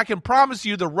 Because I can promise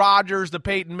you the Rodgers, the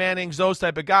Peyton Mannings, those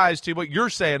type of guys, to what you're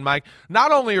saying, Mike,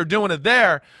 not only are doing it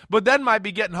there, but then might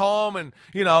be getting home and,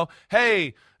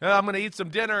 hey, I'm going to eat some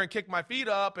dinner and kick my feet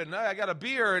up, and I got a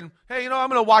beer, and, hey, I'm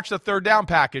going to watch the Third Down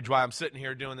package while I'm sitting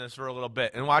here doing this for a little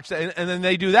bit and watch that. And then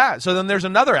they do that. So then there's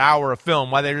another hour of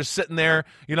film while they're just sitting there,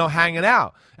 hanging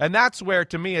out. And that's where,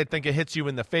 to me, I think it hits you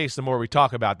in the face the more we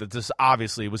talk about that this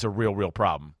obviously was a real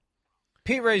problem.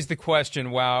 Pete raised the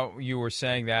question while you were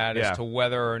saying that as to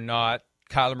whether or not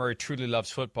Kyler Murray truly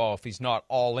loves football if he's not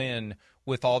all in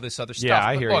with all this other stuff. Yeah,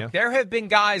 I hear you. There have been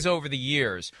guys over the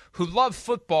years who love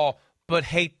football but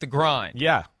hate the grind.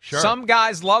 Yeah, sure. Some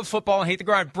guys love football and hate the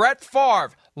grind. Brett Favre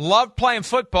loved playing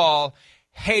football,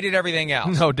 hated everything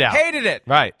else. No doubt. Hated it.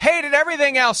 Right. Hated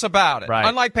everything else about it. Right.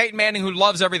 Unlike Peyton Manning, who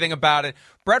loves everything about it,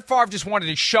 Brett Favre just wanted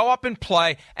to show up and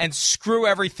play and screw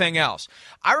everything else.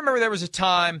 I remember there was a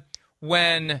time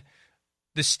when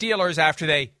the Steelers, after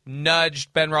they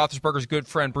nudged Ben Roethlisberger's good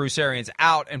friend Bruce Arians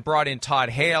out and brought in Todd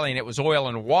Haley, and it was oil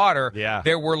and water,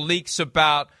 there were leaks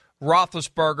about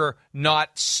Roethlisberger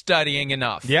not studying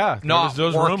enough, not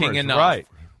those working rumors. enough.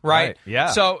 Right? Yeah.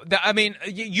 So,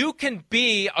 you can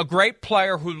be a great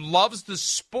player who loves the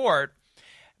sport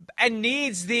and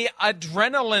needs the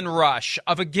adrenaline rush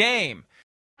of a game.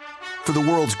 For the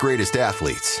world's greatest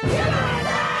athletes,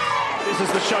 This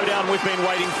is the showdown we've been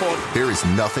waiting for. there is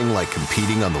nothing like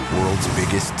competing on the world's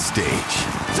biggest stage.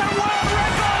 It's a world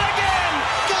record again!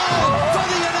 Goal for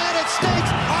the United States!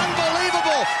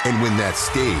 Unbelievable! And when that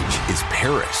stage is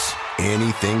Paris,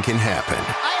 anything can happen.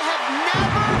 I have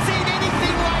never seen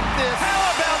anything like this.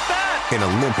 How about that? An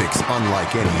Olympics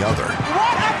unlike any other.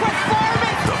 What a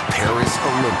performance! The Paris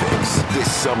Olympics,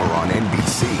 this summer on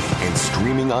NBC and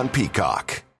streaming on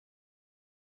Peacock.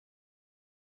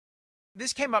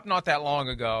 This came up not that long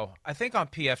ago, I think on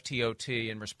PFTOT,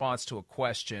 in response to a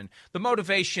question, the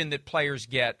motivation that players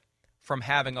get from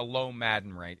having a low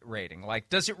Madden rating.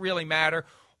 Does it really matter?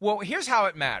 Well, here's how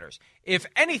it matters. If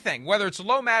anything, whether it's a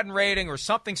low Madden rating or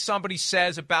something somebody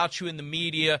says about you in the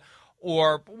media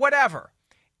or whatever,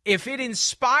 if it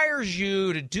inspires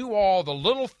you to do all the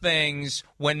little things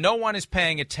when no one is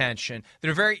paying attention that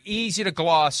are very easy to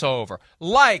gloss over,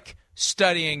 like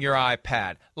studying your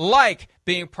iPad, like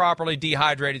being properly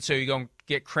dehydrated so you don't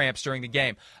get cramps during the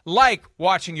game, like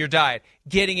watching your diet,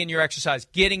 getting in your exercise,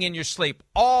 getting in your sleep,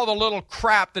 all the little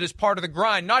crap that is part of the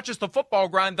grind, not just the football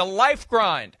grind, the life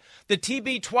grind, the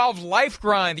TB12 life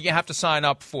grind that you have to sign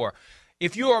up for.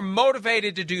 If you are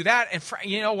motivated to do that, and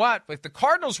you know what? If the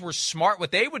Cardinals were smart,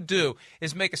 what they would do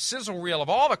is make a sizzle reel of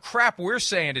all the crap we're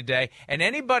saying today and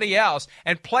anybody else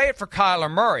and play it for Kyler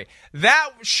Murray.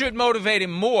 That should motivate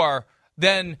him more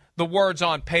than the words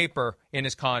on paper in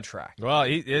his contract. Well,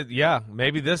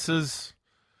 maybe this is,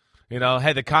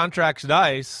 hey, the contract's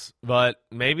nice, but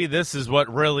maybe this is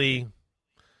what really,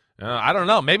 I don't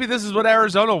know. Maybe this is what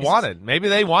Arizona wanted. Maybe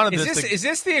they wanted this. Is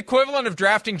this the equivalent of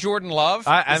drafting Jordan Love?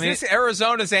 Is this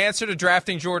Arizona's answer to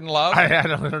drafting Jordan Love? I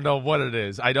don't know what it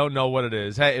is. I don't know what it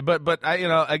is. Hey, but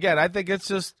again, I think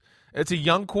it's a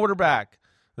young quarterback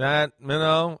that,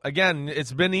 again,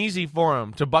 it's been easy for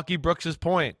him. To Bucky Brooks's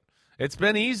point, it's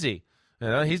been easy.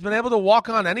 He's been able to walk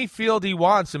on any field he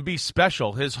wants and be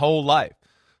special his whole life.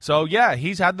 So, yeah,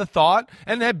 he's had the thought.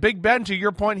 And then Big Ben, to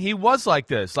your point, he was like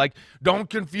this. Like, don't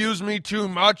confuse me too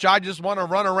much. I just want to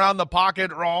run around the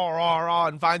pocket,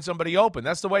 and find somebody open.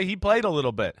 That's the way he played a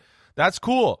little bit. That's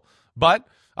cool. But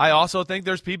I also think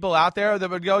there's people out there that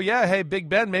would go, yeah, hey, Big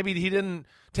Ben, maybe he didn't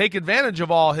take advantage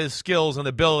of all his skills and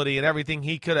ability and everything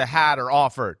he could have had or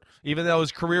offered, even though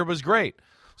his career was great.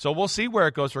 So we'll see where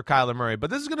it goes for Kyler Murray. But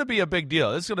this is going to be a big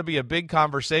deal. This is going to be a big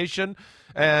conversation.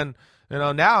 And,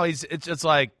 now it's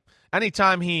like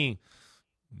anytime he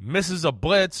misses a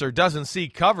blitz or doesn't see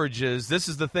coverages, this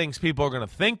is the things people are going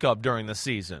to think of during the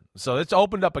season. So it's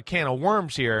opened up a can of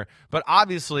worms here, but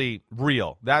obviously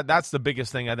real. That's the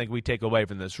biggest thing I think we take away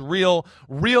from this. Real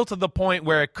to the point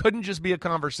where it couldn't just be a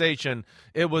conversation.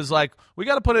 It was like, we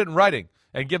got to put it in writing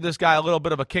and give this guy a little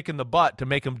bit of a kick in the butt to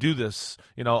make him do this,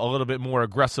 a little bit more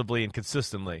aggressively and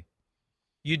consistently.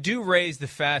 You do raise the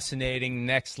fascinating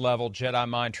next-level Jedi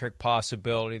mind trick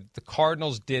possibility. The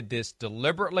Cardinals did this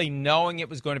deliberately, knowing it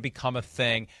was going to become a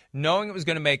thing, knowing it was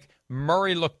going to make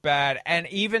Murray look bad, and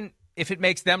even if it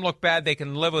makes them look bad, they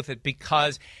can live with it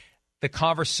because the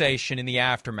conversation in the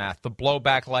aftermath, the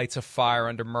blowback lights a fire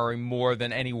under Murray more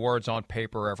than any words on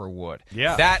paper ever would.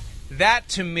 Yeah. That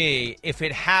to me, if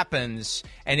it happens,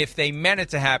 and if they meant it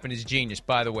to happen, is genius.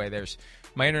 By the way, there's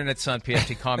my internet son,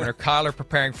 PFT commenter, Kyler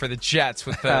preparing for the Jets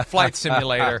with the flight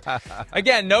simulator.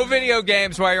 Again, no video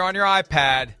games while you're on your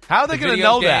iPad. How are they going to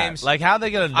know that? Like, how are they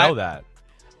going to know that?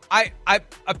 I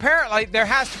apparently there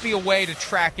has to be a way to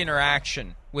track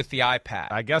interaction with the iPad.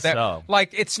 I guess so.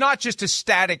 Like, it's not just a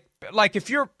static. Like, if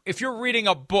you're reading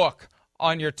a book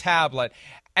on your tablet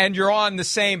and you're on the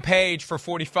same page for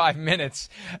 45 minutes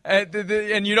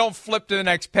and you don't flip to the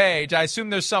next page, I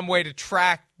assume there's some way to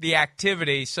track the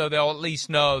activity so they'll at least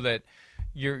know that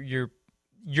you're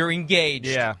engaged.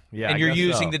 Yeah, and you're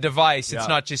using the device. It's Yeah.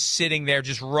 not just sitting there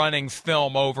just running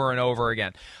film over and over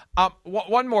again.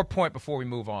 One more point before we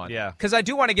move on. Yeah. Because I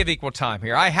do want to give equal time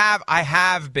here. I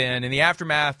have been in the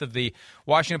aftermath of the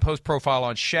Washington Post profile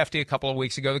on Shefty a couple of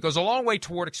weeks ago that goes a long way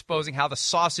toward exposing how the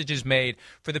sausage is made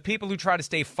for the people who try to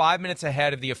stay 5 minutes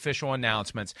ahead of the official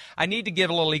announcements. I need to give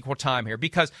a little equal time here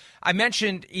because I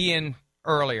mentioned Ian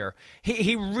earlier.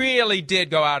 He really did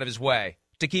go out of his way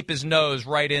to keep his nose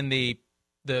right in the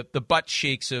butt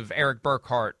cheeks of Eric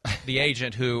Burkhart, the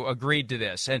agent who agreed to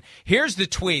this. And here's the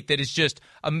tweet that is just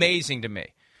amazing to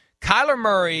me. Kyler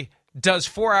Murray does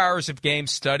 4 hours of game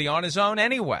study on his own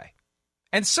anyway.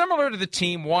 And similar to the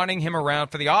team wanting him around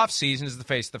for the offseason as the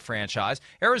face of the franchise,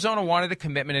 Arizona wanted a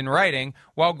commitment in writing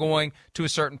while going to a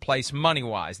certain place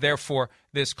money-wise. Therefore,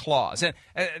 this clause. And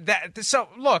so,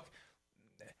 look,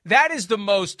 that is the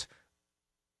most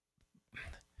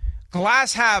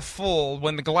glass half full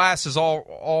when the glass is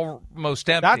almost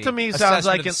empty. That to me sounds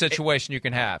like a situation you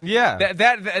can have. Yeah,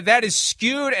 that is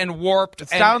skewed and warped. It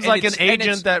sounds like an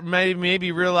agent that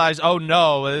maybe realized, oh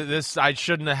no, this I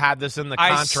shouldn't have had this in the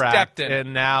contract, I stepped in.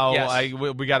 And now Yes.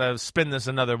 we got to spin this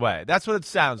another way. That's what it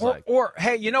sounds like. Or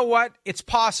hey, you know what? It's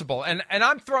possible, and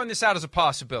I'm throwing this out as a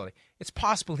possibility. It's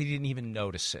possible he didn't even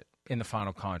notice it in the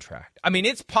final contract. I mean,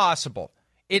 it's possible.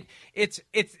 It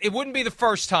wouldn't be the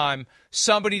first time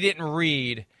somebody didn't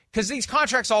read, because these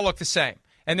contracts all look the same.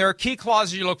 And there are key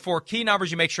clauses you look for, key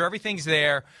numbers, you make sure everything's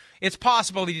there. It's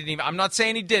possible he didn't even. I'm not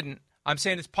saying he didn't. I'm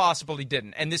saying it's possible he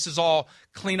didn't. And this is all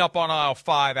clean up on aisle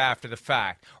 5 after the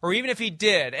fact. Or even if he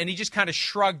did, and he just kind of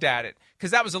shrugged at it,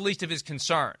 because that was the least of his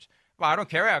concerns. Well, I don't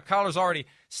care. Kyler's already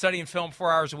studying film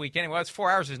 4 hours a week anyway. That's 4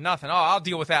 hours is nothing. Oh, I'll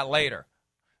deal with that later.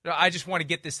 I just want to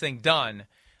get this thing done.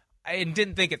 And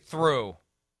didn't think it through,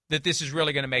 that this is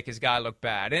really going to make his guy look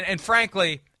bad. And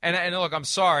frankly, and look, I'm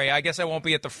sorry, I guess I won't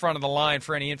be at the front of the line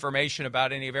for any information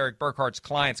about any of Eric Burkhart's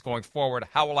clients going forward.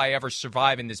 How will I ever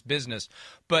survive in this business?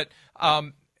 But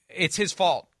it's his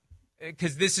fault,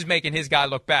 because this is making his guy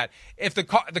look bad. If the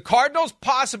Cardinals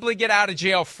possibly get out of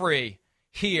jail free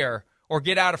here, or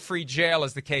get out of free jail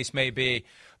as the case may be,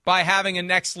 by having a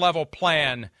next-level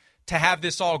plan to have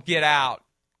this all get out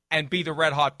and be the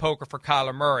red-hot poker for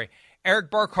Kyler Murray, Eric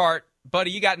Burkhart,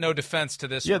 buddy, you got no defense to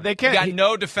this one. They can't. You got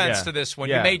no defense to this one.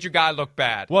 Yeah. You made your guy look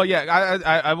bad. Well, yeah,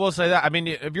 I will say that. I mean,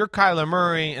 if you're Kyler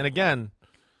Murray, and again,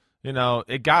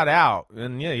 it got out,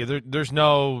 and yeah, there's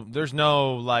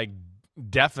no like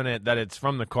definite that it's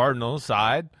from the Cardinals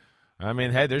side. I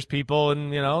mean, hey, there's people in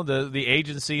the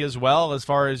agency as well, as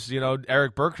far as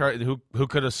Eric Burkhart, who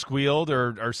could have squealed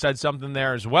or said something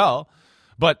there as well.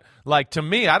 But like, to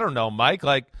me, I don't know, Mike.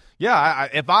 Like, yeah,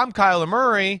 if I'm Kyler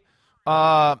Murray.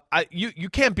 You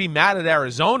can't be mad at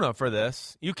Arizona for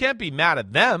this. You can't be mad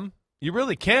at them. You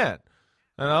really can't.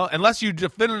 You know, unless you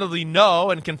definitively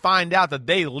know and can find out that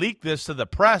they leaked this to the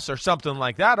press or something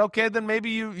like that, okay, then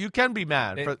maybe you can be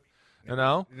mad. You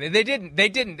know, they didn't.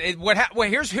 Here's what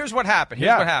happened.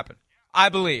 Here's what happened. I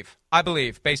believe,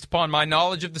 based upon my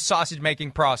knowledge of the sausage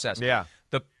making process. Yeah.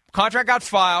 The contract got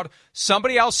filed.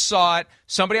 Somebody else saw it.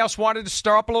 Somebody else wanted to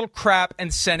stir up a little crap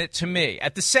and send it to me.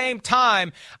 At the same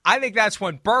time, I think that's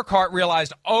when Burkhart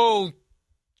realized, oh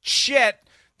shit.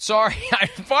 Sorry,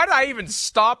 why did I even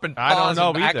stop and pause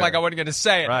and act like I wasn't going to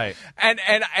say it? Right.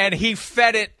 And he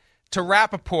fed it to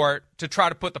Rappaport to try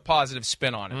to put the positive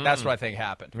spin on it. That's what I think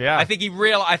happened. Yeah. I think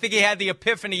he had the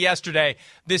epiphany yesterday.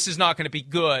 This is not going to be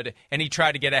good, and he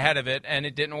tried to get ahead of it, and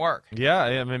it didn't work. Yeah,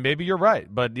 I mean, maybe you're right,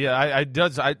 but yeah, I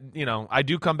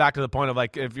do come back to the point of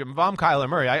like if I'm Kyler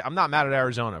Murray, I'm not mad at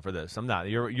Arizona for this. I'm not.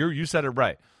 You said it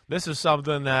right. This is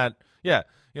something that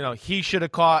he should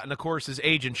have caught, and of course his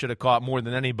agent should have caught more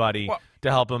than anybody to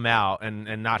help him out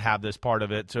and not have this part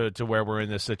of it to where we're in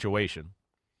this situation.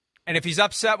 And if he's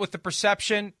upset with the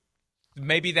perception,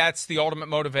 maybe that's the ultimate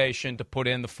motivation to put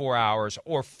in the 4 hours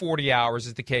or 40 hours,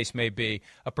 as the case may be,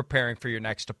 of preparing for your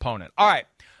next opponent. All right.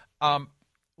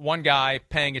 One guy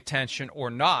paying attention or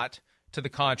not to the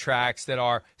contracts that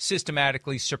are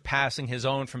systematically surpassing his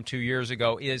own from 2 years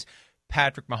ago is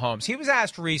Patrick Mahomes. He was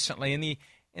asked recently in the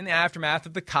aftermath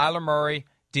of the Kyler Murray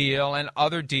deal and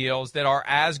other deals that are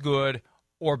as good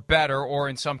or better, or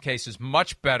in some cases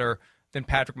much better than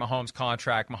Patrick Mahomes'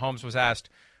 contract. Mahomes was asked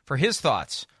for his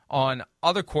thoughts on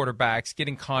other quarterbacks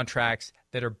getting contracts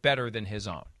that are better than his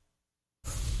own.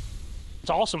 It's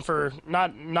awesome for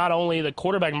not only the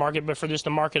quarterback market, but for just the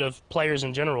market of players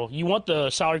in general. You want the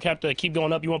salary cap to keep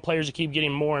going up. You want players to keep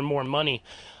getting more and more money.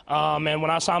 And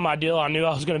when I signed my deal, I knew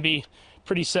I was going to be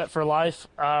pretty set for life,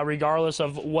 regardless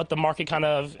of what the market kind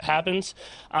of happens.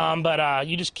 But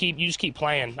you just keep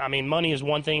playing. I mean, money is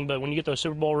one thing, but when you get those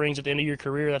Super Bowl rings at the end of your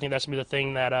career, I think that's gonna be the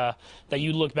thing that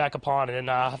you look back upon. And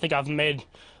I think I've made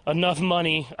enough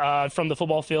money from the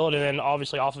football field and then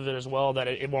obviously off of it as well that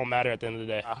it won't matter at the end of the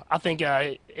day. I think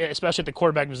especially at the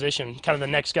quarterback position, kind of the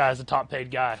next guy is the top paid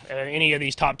guy. Any of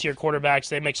these top tier quarterbacks,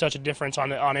 they make such a difference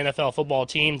on NFL football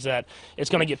teams that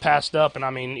it's going to get passed up. And I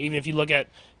mean, even if you look at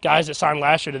guys that signed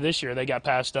last year to this year, they got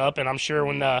passed up. And I'm sure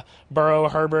when Burrow,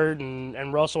 Herbert,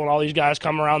 and Russell and all these guys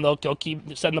come around, they'll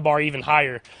keep setting the bar even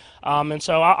higher. And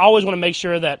so I always want to make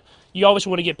sure that you always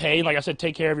want to get paid. Like I said,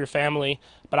 take care of your family,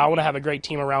 but I want to have a great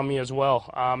team around me as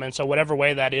well. And so whatever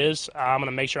way that is, I'm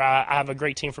going to make sure I have a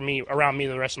great team around me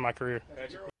the rest of my career.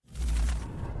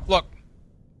 Look,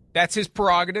 that's his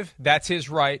prerogative. That's his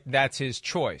right. That's his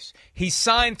choice. He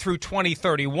signed through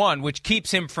 2031, which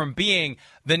keeps him from being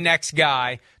the next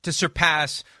guy to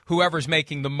surpass whoever's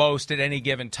making the most at any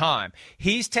given time.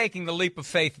 He's taking the leap of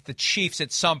faith that the Chiefs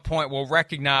at some point will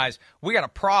recognize we got a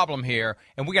problem here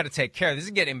and we got to take care of this. This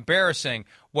is getting embarrassing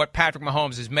what Patrick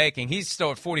Mahomes is making. He's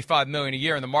still at $45 million a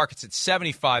year and the market's at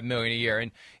 $75 million a year.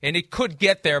 And it could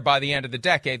get there by the end of the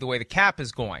decade the way the cap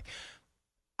is going.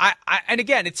 And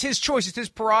again, it's his choice, it's his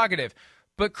prerogative.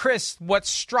 But, Chris, what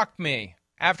struck me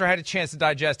after I had a chance to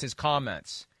digest his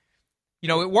comments,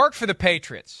 it worked for the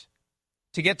Patriots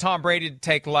to get Tom Brady to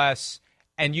take less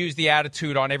and use the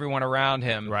attitude on everyone around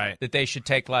him that they should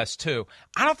take less too.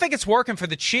 I don't think it's working for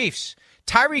the Chiefs.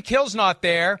 Tyreek Hill's not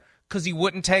there because he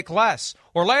wouldn't take less.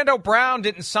 Orlando Brown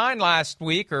didn't sign last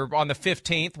week or on the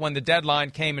 15th when the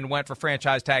deadline came and went for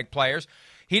franchise tag players.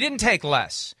 He didn't take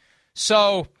less.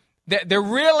 So they're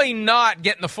really not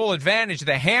getting the full advantage of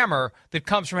the hammer that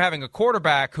comes from having a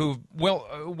quarterback who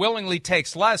willingly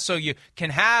takes less, so you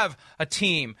can have a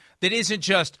team that isn't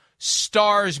just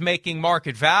stars making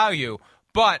market value,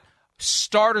 but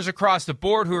starters across the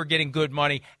board who are getting good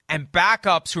money and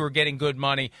backups who are getting good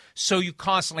money, so you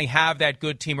constantly have that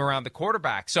good team around the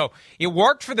quarterback. So it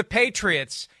worked for the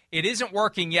Patriots. It isn't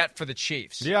working yet for the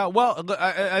Chiefs. Yeah, well,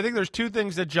 I think there's two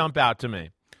things that jump out to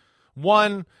me.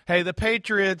 One, hey, the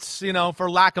Patriots,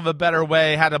 for lack of a better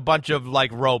way, had a bunch of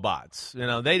like robots. They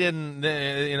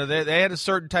had a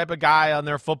certain type of guy on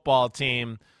their football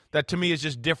team that to me is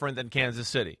just different than Kansas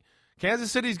City.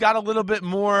 Kansas City's got a little bit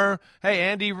more, hey,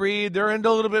 Andy Reid, they're into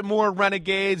a little bit more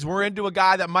renegades. We're into a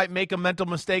guy that might make a mental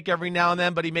mistake every now and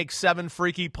then, but he makes 7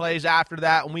 freaky plays after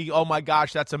that, and oh my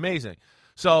gosh, that's amazing.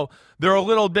 So they're a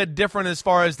little bit different as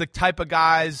far as the type of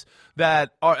guys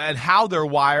that are and how they're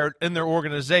wired in their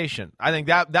organization. I think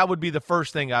that would be the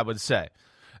first thing I would say.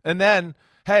 And then,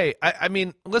 hey, I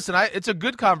mean, listen, it's a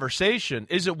good conversation.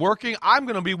 Is it working? I'm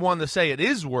going to be one to say it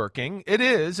is working. It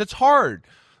is. It's hard.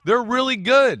 They're really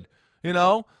good.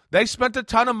 They spent a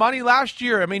ton of money last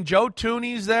year. I mean, Joe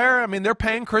Tooney's there. I mean, they're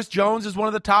paying Chris Jones as one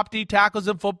of the top D tackles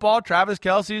in football. Travis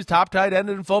Kelce's top tight end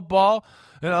in football.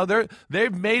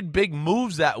 they've made big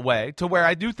moves that way to where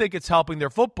I do think it's helping their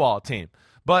football team.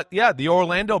 But, yeah, the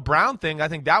Orlando Brown thing, I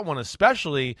think that one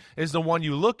especially is the one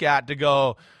you look at to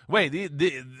go, wait,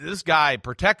 this guy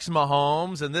protects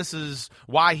Mahomes, and this is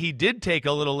why he did take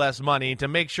a little less money to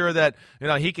make sure that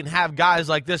he can have guys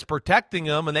like this protecting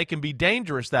him, and they can be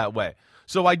dangerous that way.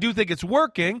 So I do think it's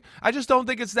working. I just don't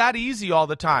think it's that easy all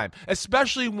the time,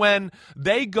 especially when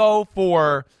they go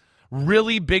for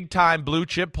really big-time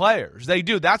blue-chip players. They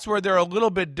do. That's where they're a little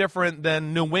bit different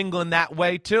than New England that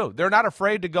way, too. They're not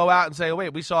afraid to go out and say, oh,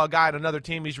 wait, we saw a guy at another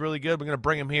team. He's really good. We're going to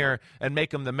bring him here and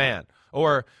make him the man.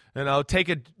 Or, take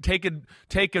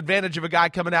advantage of a guy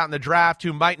coming out in the draft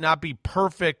who might not be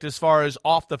perfect as far as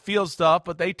off-the-field stuff,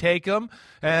 but they take him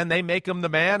and they make him the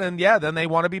man, and, yeah, then they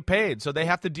want to be paid. So they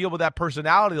have to deal with that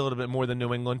personality a little bit more than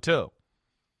New England, too.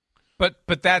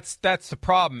 But that's the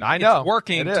problem. I know. It's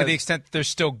working to the extent that they're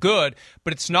still good,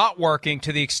 but it's not working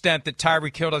to the extent that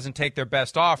Tyreek Hill doesn't take their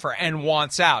best offer and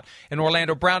wants out. And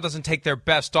Orlando Brown doesn't take their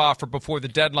best offer before the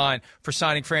deadline for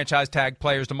signing franchise tag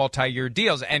players to multi-year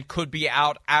deals and could be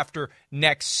out after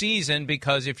next season,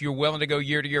 because if you're willing to go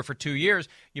year to year for 2 years,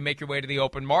 you make your way to the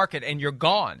open market and you're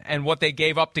gone. And what they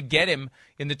gave up to get him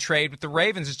in the trade with the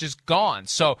Ravens is just gone.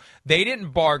 So they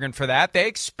didn't bargain for that. They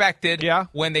expected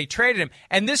when they traded him.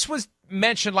 And this was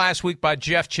mentioned last week by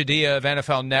Jeff Chadiha of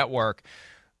NFL Network,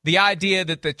 the idea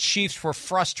that the Chiefs were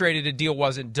frustrated a deal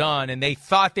wasn't done and they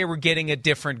thought they were getting a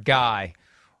different guy.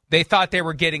 They thought they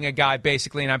were getting a guy,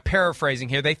 basically, and I'm paraphrasing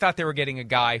here, they thought they were getting a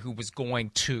guy who was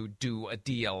going to do a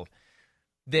deal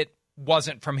that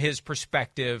wasn't, from his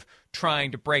perspective,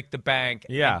 trying to break the bank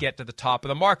and get to the top of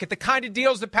the market. The kind of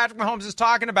deals that Patrick Mahomes is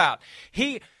talking about.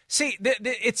 It's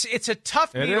a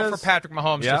tough needle for Patrick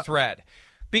Mahomes to thread,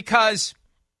 because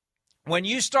when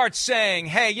you start saying,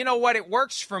 hey, you know what, it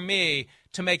works for me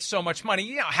to make so much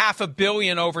money, $500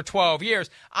 million over 12 years,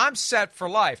 I'm set for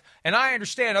life. And I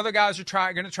understand other guys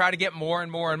are going to try to get more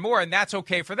and more and more, and that's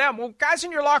okay for them. Well, guys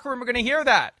in your locker room are going to hear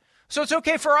that. So it's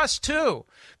okay for us too.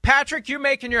 Patrick, you're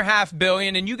making your $500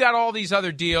 million and you got all these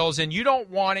other deals and you don't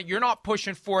want it. You're not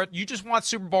pushing for it. You just want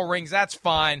Super Bowl rings. That's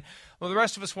fine. Well, the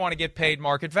rest of us want to get paid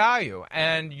market value.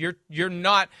 And you're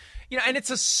not, and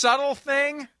it's a subtle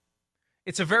thing.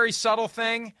 It's a very subtle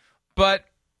thing. But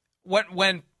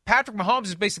when Patrick Mahomes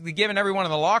is basically giving everyone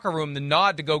in the locker room the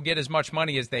nod to go get as much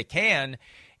money as they can,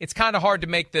 it's kind of hard to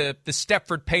make the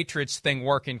Stepford Patriots thing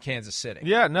work in Kansas City.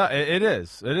 Yeah, no, it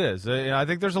is. It is. I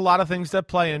think there's a lot of things that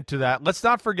play into that. Let's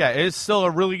not forget, it's still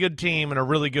a really good team and a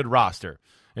really good roster.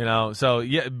 So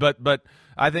yeah, but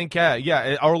I think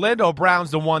Orlando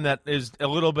Brown's the one that is a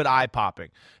little bit eye popping.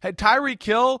 Hey, Tyreek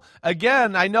Hill,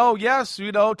 again, I know, yes,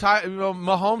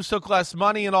 Mahomes took less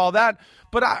money and all that,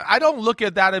 but I don't look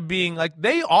at that as being like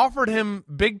they offered him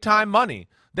big time money.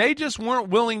 They just weren't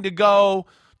willing to go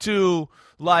to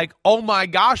like, oh my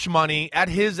gosh, money at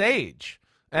his age.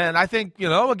 And I think,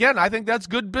 again, I think that's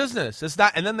good business. It's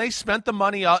not, and then they spent the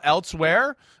money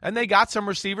elsewhere, and they got some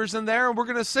receivers in there, and we're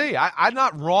going to see. I'm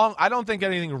not wrong. I don't think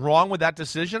anything wrong with that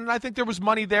decision, and I think there was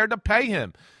money there to pay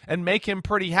him and make him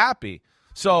pretty happy.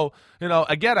 So,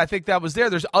 again, I think that was there.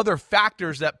 There's other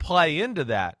factors that play into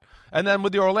that. And then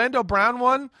with the Orlando Brown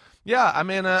one, yeah, I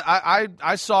mean,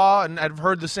 I saw and I've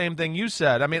heard the same thing you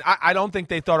said. I mean, I don't think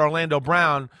they thought Orlando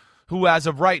Brown, who as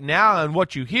of right now and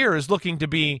what you hear is looking to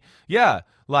be,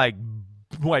 like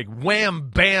wham,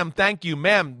 bam, thank you,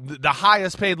 ma'am, the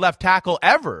highest paid left tackle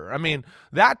ever. I mean,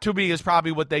 that to me is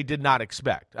probably what they did not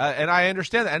expect. And I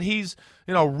understand that. And he's,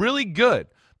 really good.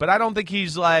 But I don't think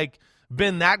he's like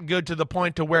been that good to the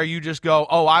point to where you just go,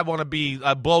 oh, I want to be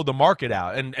blow the market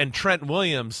out. And Trent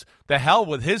Williams, the hell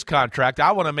with his contract.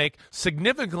 I want to make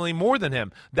significantly more than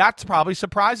him. That probably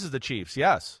surprises the Chiefs,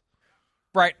 yes.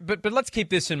 Right, but let's keep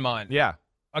this in mind. Yeah.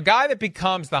 A guy that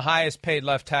becomes the highest paid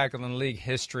left tackle in league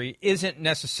history isn't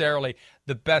necessarily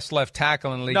the best left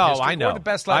tackle in league history. I know. Or the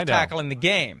best left tackle in the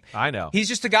game. I know. He's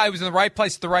just a guy who was in the right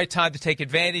place at the right time to take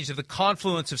advantage of the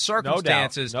confluence of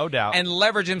circumstances no doubt. And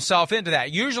leverage himself into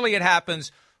that. Usually it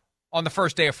happens on the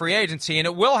first day of free agency, and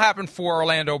it will happen for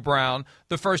Orlando Brown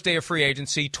the first day of free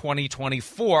agency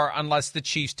 2024 unless the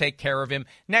Chiefs take care of him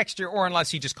next year or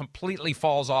unless he just completely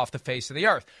falls off the face of the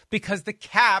earth. Because the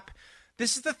cap,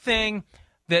 this is the thing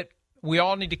that we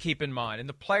all need to keep in mind, and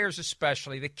the players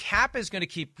especially, the cap is going to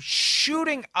keep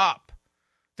shooting up.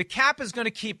 The cap is going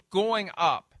to keep going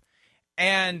up.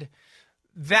 And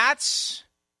that's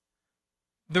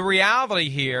the reality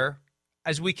here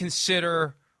as we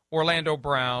consider Orlando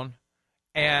Brown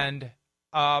and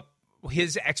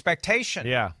his expectation.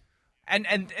 Yeah.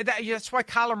 And that's why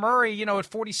Kyler Murray, at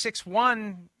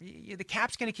 46-1, the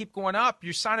cap's going to keep going up.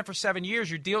 You're signing for 7 years.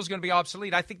 Your deal's going to be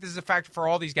obsolete. I think this is a factor for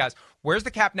all these guys. Where's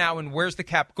the cap now and where's the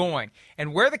cap going?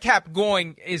 And where the cap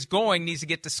is going needs to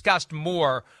get discussed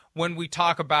more when we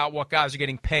talk about what guys are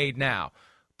getting paid now.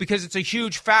 Because it's a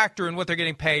huge factor in what they're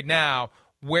getting paid now,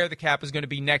 where the cap is going to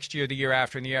be next year, the year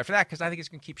after, and the year after that, because I think it's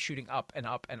going to keep shooting up and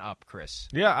up and up, Chris.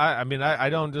 Yeah, I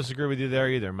don't disagree with you there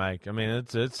either, Mike. I mean,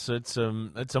 it's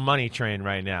a money train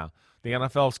right now. The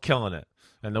NFL's killing it.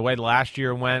 And the way last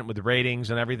year went with the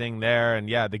ratings and everything there, and,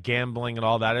 the gambling and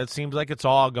all that, it seems like it's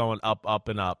all going up, up,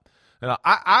 and up.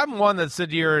 I'm one that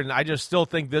sit here, and I just still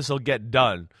think this will get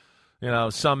done,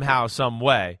 somehow, some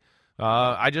way.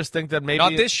 I just think that maybe –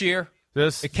 not this year.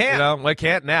 It can't. It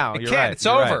can't now. It You're can't. right. It's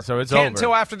You're over. Right. So it's can't over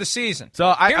until after the season. So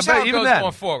here's how it goes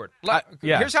going forward.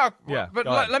 Here's how. Yeah. But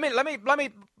let me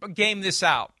game this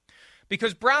out,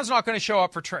 because Brown's not going to show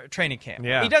up for training camp.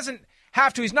 Yeah. He doesn't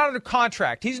have to. He's not under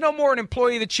contract. He's no more an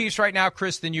employee of the Chiefs right now,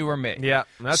 Chris, than you or me. Yeah,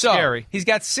 that's scary. He's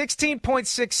got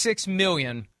 $16.66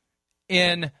 million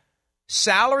in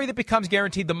salary that becomes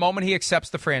guaranteed the moment he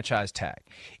accepts the franchise tag.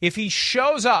 If he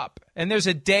shows up, and there's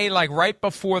a day like right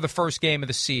before the first game of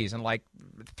the season, like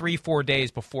 3-4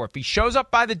 days before, if he shows up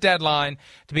by the deadline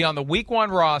to be on the week 1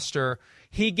 roster,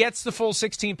 he gets the full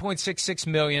 $16.66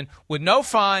 million with no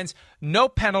fines, no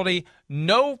penalty,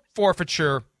 no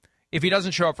forfeiture if he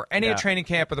doesn't show up for any of training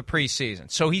camp or the preseason.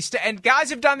 So and guys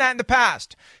have done that in the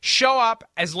past. Show up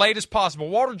as late as possible.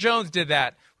 Walter Jones did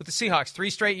that with the Seahawks 3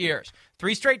 straight years.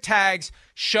 3 straight tags,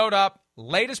 showed up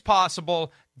late as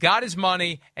possible, got his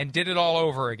money, and did it all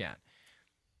over again.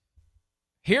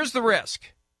 Here's the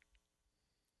risk.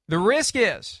 The risk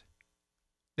is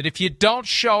that if you don't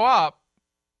show up,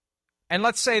 and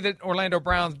let's say that Orlando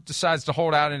Brown decides to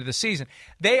hold out into the season,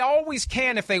 they always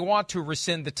can, if they want to,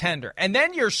 rescind the tender. And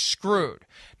then you're screwed.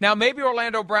 Now, maybe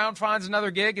Orlando Brown finds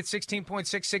another gig at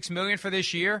 $16.66 million for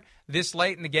this year, this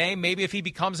late in the game. Maybe if he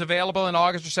becomes available in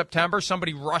August or September,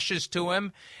 somebody rushes to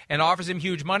him and offers him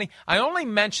huge money. I only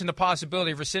mention the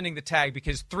possibility of rescinding the tag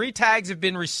because 3 tags have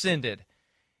been rescinded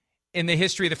in the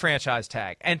history of the franchise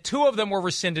tag, and 2 of them were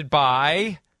rescinded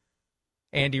by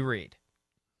Andy Reid.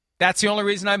 That's the only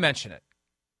reason I mention it.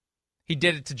 He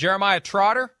did it to Jeremiah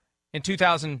Trotter in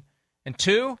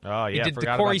 2002. Oh, yeah, he did it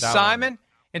to Corey Simon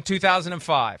in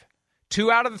 2005.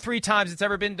 2 out of the 3 times it's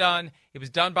ever been done, it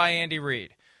was done by Andy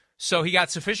Reid. So he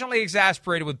got sufficiently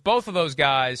exasperated with both of those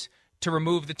guys to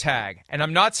remove the tag. And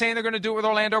I'm not saying they're going to do it with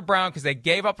Orlando Brown because they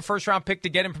gave up a first-round pick to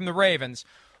get him from the Ravens.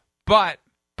 But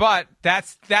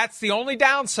that's the only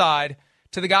downside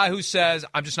to the guy who says,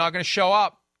 I'm just not going to show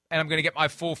up, and I'm going to get my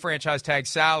full franchise tag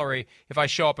salary if I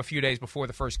show up a few days before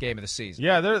the first game of the season.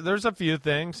 Yeah, there's a few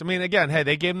things. I mean, again, hey,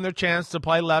 they gave him their chance to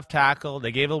play left tackle.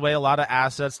 They gave away a lot of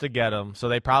assets to get him. So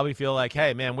they probably feel like,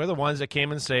 hey, man, we're the ones that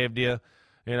came and saved you.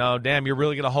 Damn, you're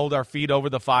really going to hold our feet over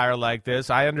the fire like this.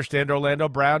 I understand Orlando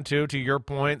Brown, too, to your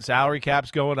point. Salary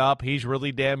cap's going up. He's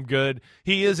really damn good.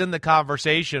 He is in the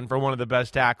conversation for one of the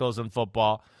best tackles in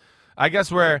football. I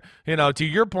guess where, to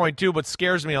your point, too, what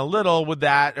scares me a little with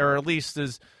that, or at least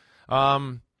is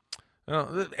Andy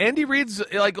Reid's,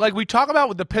 like we talk about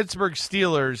with the Pittsburgh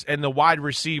Steelers and the wide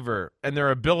receiver and their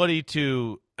ability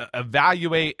to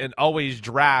evaluate and always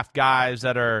draft guys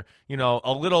that are,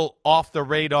 a little off the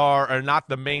radar or not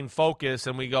the main focus,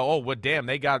 and we go, oh, well, damn,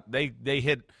 they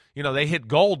hit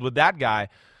gold with that guy.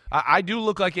 I do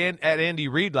look like at Andy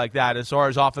Reid like that as far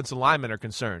as offensive linemen are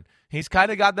concerned. He's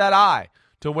kind of got that eye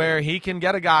to where he can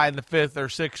get a guy in the 5th or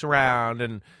 6th round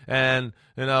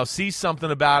and see something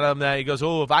about him that he goes,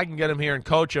 oh, if I can get him here and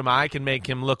coach him, I can make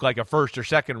him look like a 1st or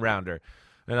 2nd rounder.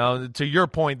 To your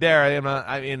point there,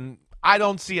 I mean, I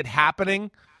don't see it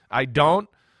happening. I don't.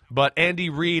 But Andy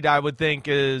Reid, I would think,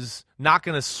 is not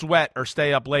going to sweat or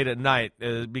stay up late at night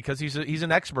because he's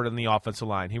an expert in the offensive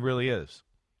line. He really is.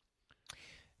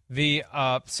 The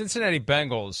Cincinnati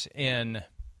Bengals in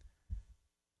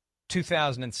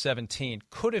 2017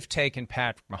 could have taken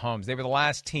Patrick Mahomes. They were the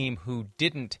last team who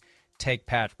didn't take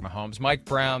Patrick Mahomes. Mike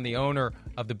Brown, the owner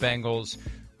of the Bengals,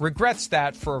 regrets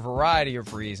that for a variety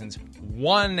of reasons.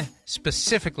 One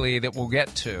specifically that we'll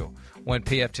get to when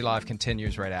PFT Live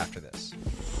continues right after this.